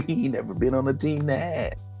know what I mean? He never been on a team that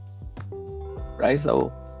had. Right?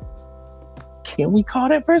 So, can we call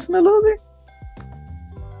that person a loser?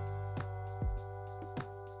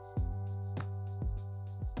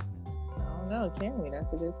 I don't know, can we?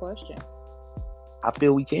 That's a good question. I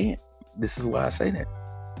feel we can. This is why I say that.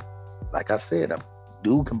 Like I said, a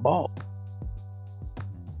dude can ball.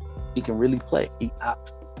 He can really play.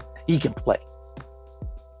 He can play.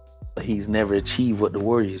 But he's never achieved what the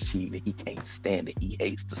Warriors achieved, and he can't stand it. He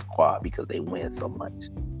hates the squad because they win so much.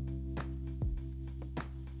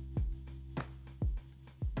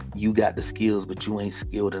 You got the skills, but you ain't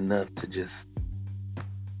skilled enough to just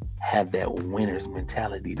have that winner's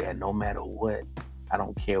mentality that no matter what, I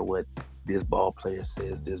don't care what this ball player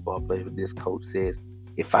says, this ball player, this coach says.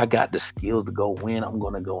 If I got the skills to go win, I'm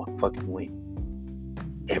gonna go and fucking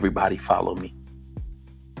win. Everybody follow me.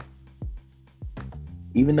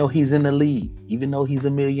 Even though he's in the league, even though he's a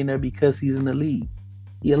millionaire because he's in the league,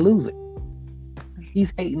 he a loser.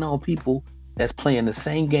 He's hating on people that's playing the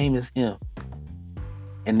same game as him,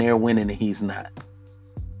 and they're winning and he's not.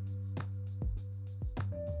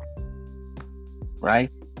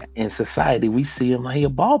 Right? In society, we see him like he a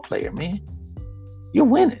ball player, man. You're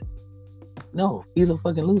winning. No, he's a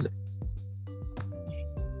fucking loser.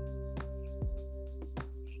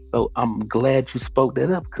 So I'm glad you spoke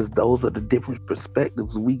that up, because those are the different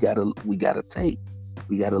perspectives we gotta take.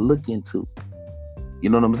 We gotta look into.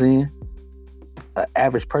 You know what I'm saying? An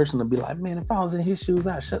average person will be like, man, if I was in his shoes,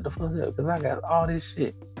 I'd shut the fuck up, because I got all this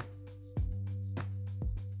shit.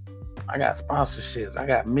 I got sponsorships. I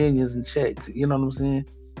got millions in checks. You know what I'm saying?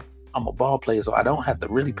 I'm a ball player, so I don't have to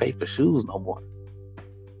really pay for shoes no more.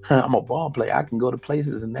 I'm a ball player. I can go to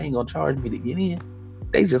places and they ain't gonna charge me to get in.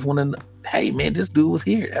 They just want to know, hey man, this dude was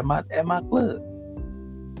here at my club.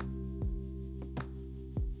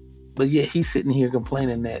 But yet he's sitting here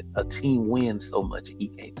complaining that a team wins so much he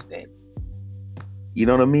can't stand it. You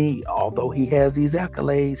know what I mean? Although he has these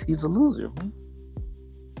accolades, he's a loser, man.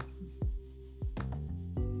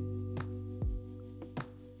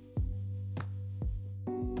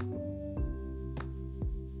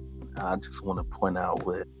 I just want to point out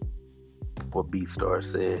what B-Star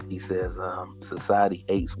said. He says, society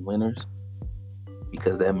hates winners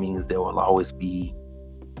because that means there will always be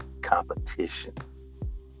competition.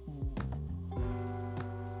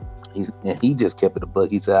 He just kept it a buck.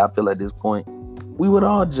 He said, I feel at this point, we would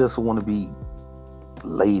all just want to be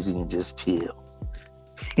lazy and just chill.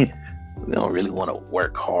 We don't really want to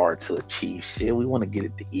work hard to achieve shit. We want to get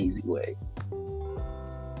it the easy way.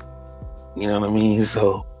 You know what I mean?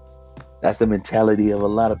 So that's the mentality of a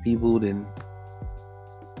lot of people. Then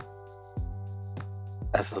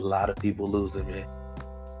that's a lot of people losing, man.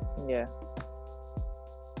 Yeah.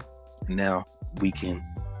 Now we can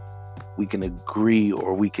agree,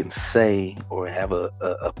 or we can say, or have a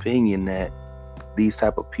opinion that these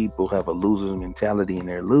type of people have a loser's mentality and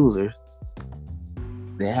they're losers.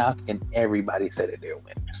 Then how can everybody say that they're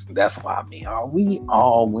winners? That's why I mean, are we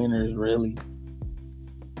all winners really?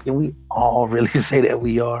 Can we all really say that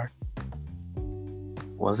we are?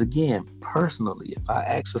 Once again, personally, if I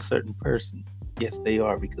ask a certain person, yes, they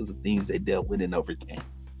are, because of things they dealt with and overcame.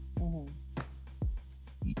 Mm-hmm.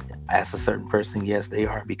 Ask a certain person, yes, they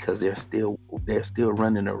are, because they're still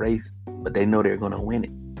running a race, but they know they're going to win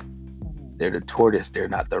it. Mm-hmm. They're the tortoise, they're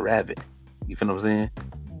not the rabbit. You feel what I'm saying?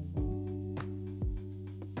 Mm-hmm.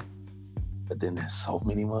 But then there's so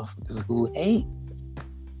many motherfuckers who hate,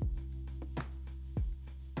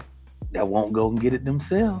 that won't go and get it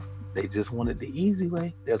themselves. They just wanted the easy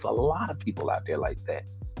way. There's a lot of people out there like that,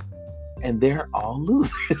 and they're all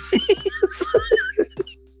losers.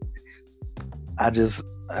 I just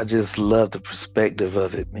love the perspective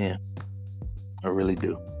of it, man. I really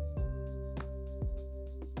do.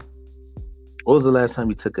 What was the last time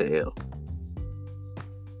you took a L?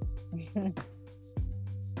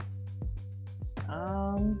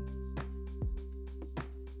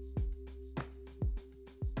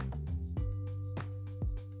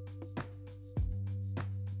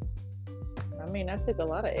 I mean, I took a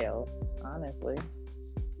lot of L's, honestly.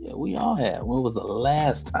 Yeah, we all have. When was the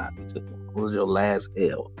last time you took one? What was your last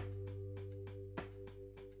L?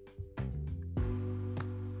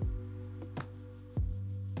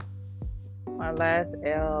 My last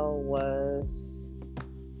L was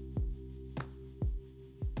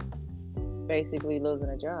basically losing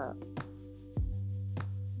a job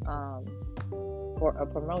for a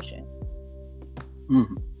promotion.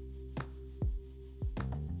 Mm-hmm.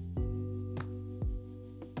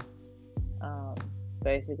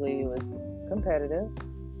 Basically, it was competitive,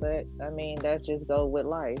 but I mean, that just goes with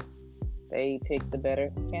life. They picked the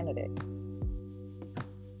better candidate.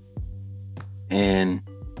 And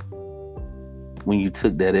when you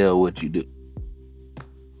took that L, what'd you do?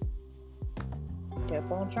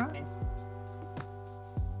 Kept on trying.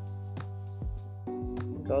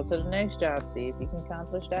 Go to the next job, see if you can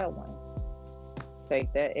accomplish that one.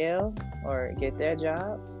 Take that L or get that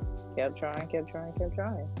job. Kept trying.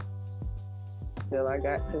 Till I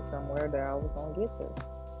got to somewhere that I was going to get to.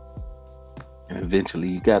 And eventually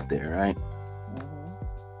you got there, right? Mm-hmm.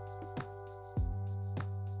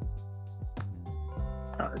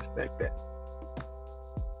 I respect that.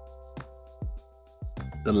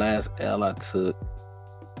 The last L I took,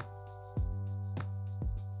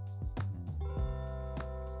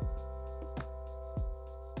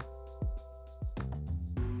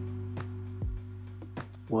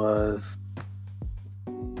 was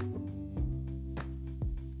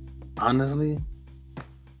honestly,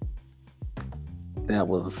 that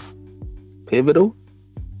was pivotal.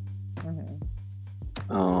 Mhm.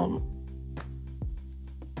 Um,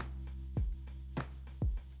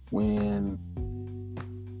 when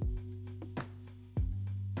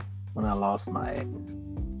I lost my ex.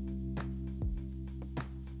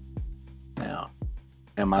 Now,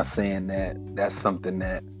 am I saying that that's something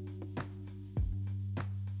that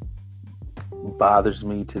bothers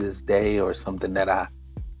me to this day or something that I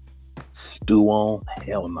stew on?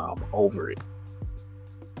 Hell no, I'm over it.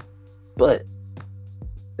 But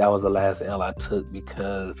that was the last L I took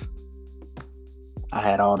because I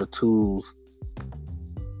had all the tools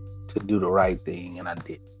to do the right thing and I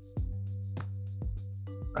did.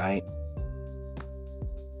 Right?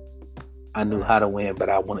 I knew how to win, but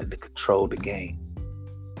I wanted to control the game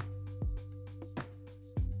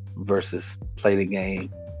versus play the game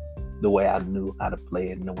the way I knew how to play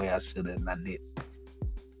it and the way I should have, and I did.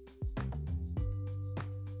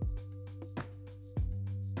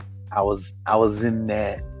 I was in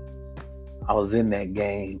that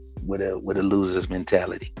game with a loser's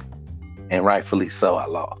mentality, and rightfully so. I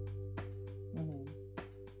lost. Mhm.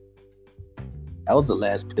 That was the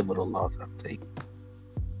last pivotal loss I've taken,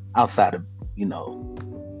 outside of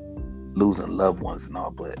losing loved ones and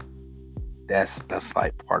all. But that's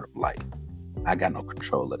like part of life. I got no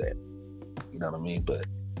control of that. You know what I mean? But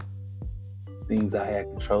things I had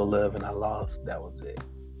control of and I lost, that was it.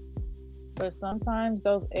 But sometimes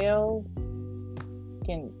those L's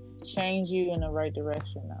can change you in the right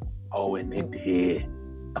direction now. Oh, and it did.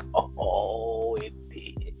 Oh, it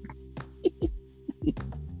did.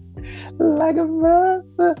 Like a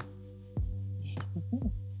brother.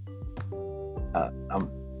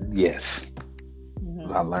 Yes.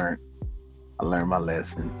 Mhm. I learned my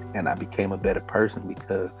lesson, and I became a better person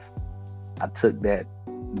because I took that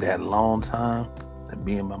long time of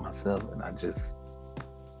being by myself, and I just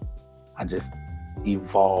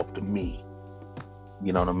evolved me.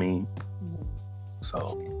 You know what I mean? Mhm. So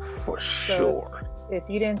for So sure, if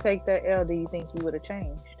you didn't take that L, do you think you would have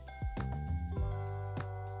changed?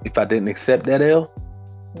 if I didn't accept that L,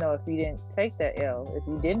 No, if you didn't take that L, if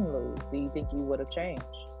you didn't lose, do you think you would have changed?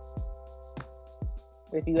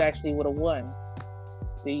 If you actually would have won,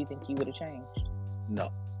 do you think you would have changed?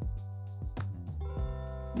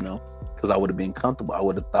 no, because I would have been comfortable. I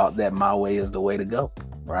would have thought that my way is the way to go,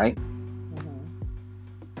 right? Mhm.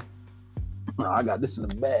 I got this in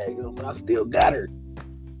the bag. I still got her.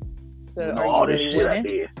 So are you All this really shit I winning?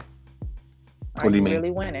 did. Are What do you you mean?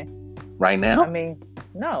 really winning? Right I now? mean,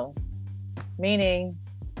 no. Meaning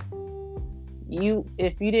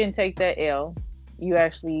if you didn't take that L, you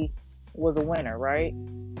actually was a winner, right?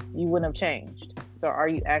 You wouldn't have changed. So are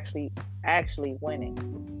you actually winning?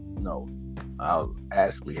 No, I was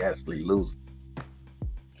actually losing.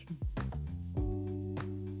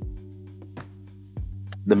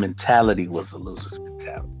 The mentality was a loser's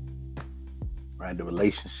mentality, right? The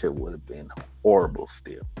relationship would have been horrible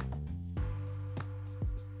still,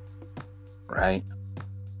 right?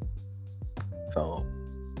 So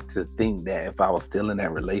to think that if I was still in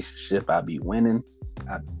that relationship, I'd be winning,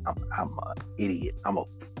 I'm an idiot. I'm a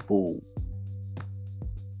fool.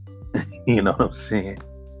 You know what I'm saying?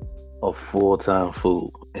 A full-time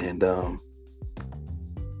fool. And no,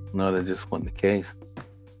 that just wasn't the case,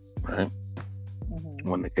 right? Mhm.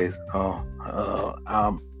 Wasn't the case.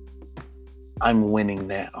 I'm winning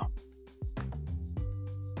now,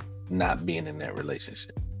 not being in that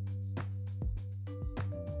relationship.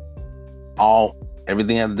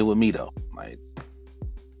 Everything had to do with me though. Like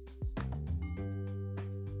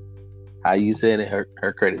how you said it,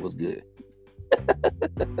 her credit was good.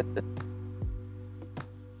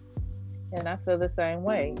 And I feel the same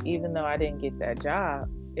way. Even though I didn't get that job,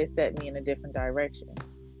 it set me in a different direction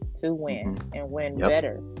to win Mm-hmm. and win Yep.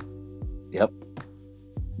 better. Yep.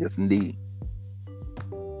 Yes, indeed.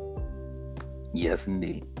 Yes,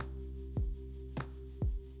 indeed.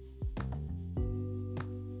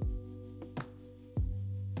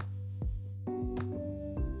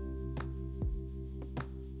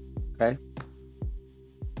 Okay.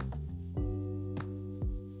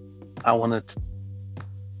 I want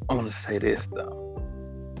to say this though.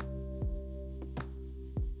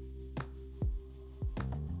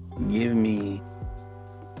 Give me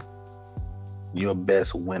your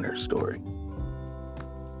best winner story.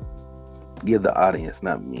 Give the audience,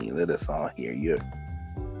 not me. Let us all hear your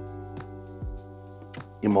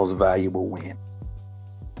most valuable win.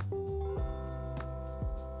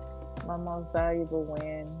 My most valuable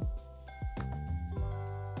win.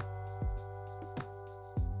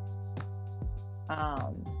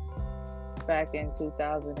 back in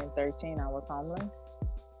 2013, I was homeless,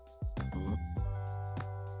 Mhm.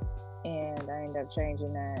 and I ended up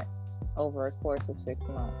changing that over a course of 6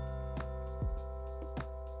 months.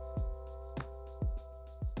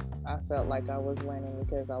 I felt like I was winning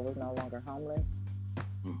because I was no longer homeless,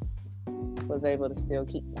 was able to still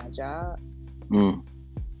keep my job Mm.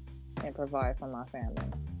 and provide for my family.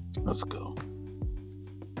 Let's go.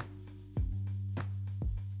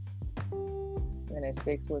 And it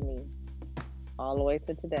sticks with me all the way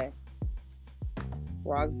to today.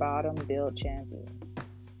 Rock bottom, build champions.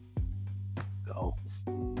 Go.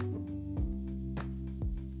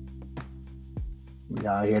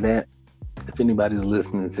 Y'all hear that? If anybody's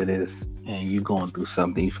listening to this and you going through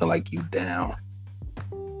something, you feel like you down,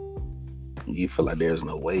 you feel like there's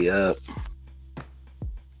no way up,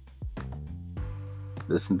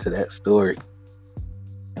 listen to that story.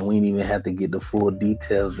 And we didn't even have to get the full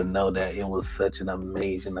details to know that it was such an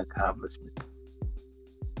amazing accomplishment.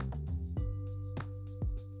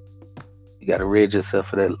 You got to rid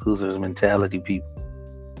yourself of that loser's mentality, people.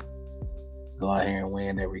 Go out here and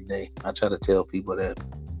win every day. I try to tell people that.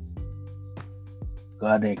 Go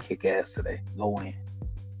out there and kick ass today. Go win.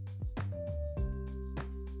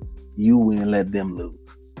 You win, let them lose.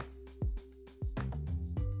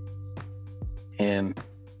 And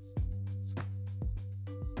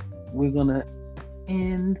we're going to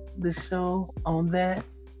end the show on that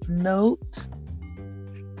note.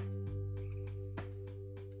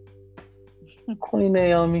 Queen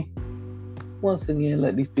Naomi, once again,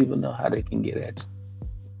 let these people know how they can get at you.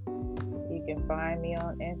 You can find me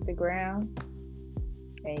on Instagram,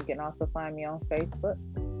 and you can also find me on Facebook.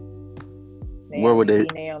 Naomi Where would they? P.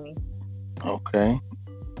 Naomi. Okay.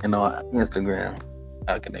 And on Instagram,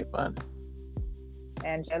 how can they find it?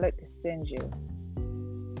 Angelic Sinju.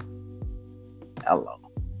 Hello.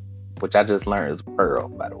 Which I just learned is Pearl,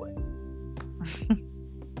 by the way.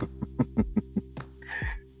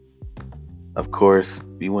 Of course,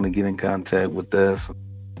 if you want to get in contact with us,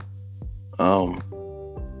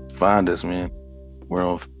 find us, man. We're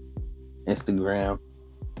on Instagram,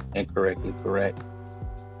 Incorrectly Correct.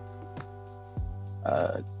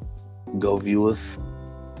 Go view us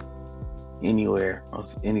anywhere on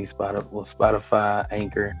any Spotify,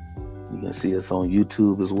 Anchor. You can see us on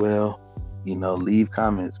YouTube as well. Leave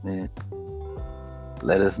comments, man.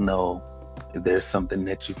 Let us know if there's something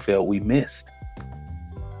that you felt we missed.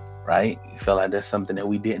 Right? You felt like there's something that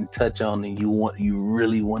we didn't touch on and you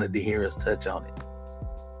really wanted to hear us touch on it.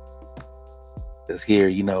 Because here,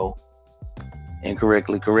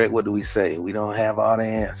 Incorrectly Correct, what do we say? We don't have all the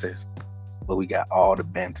answers, but we got all the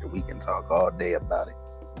banter. We can talk all day about it.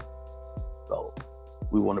 So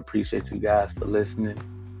we want to appreciate you guys for listening.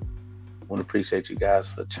 I want to appreciate you guys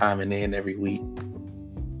for chiming in every week.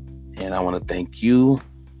 And I want to thank you,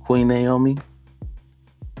 Queen Naomi,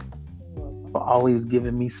 for always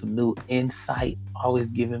giving me some new insight, always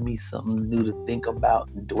giving me something new to think about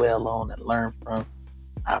and dwell on and learn from.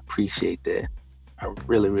 I appreciate that. I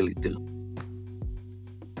really, really do.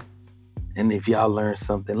 And if y'all learned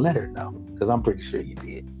something, let her know, because I'm pretty sure you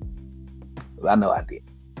did. I know I did.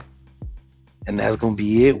 And that's going to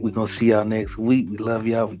be it. We're going to see y'all next week. We love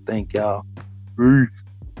y'all. We thank y'all. Peace.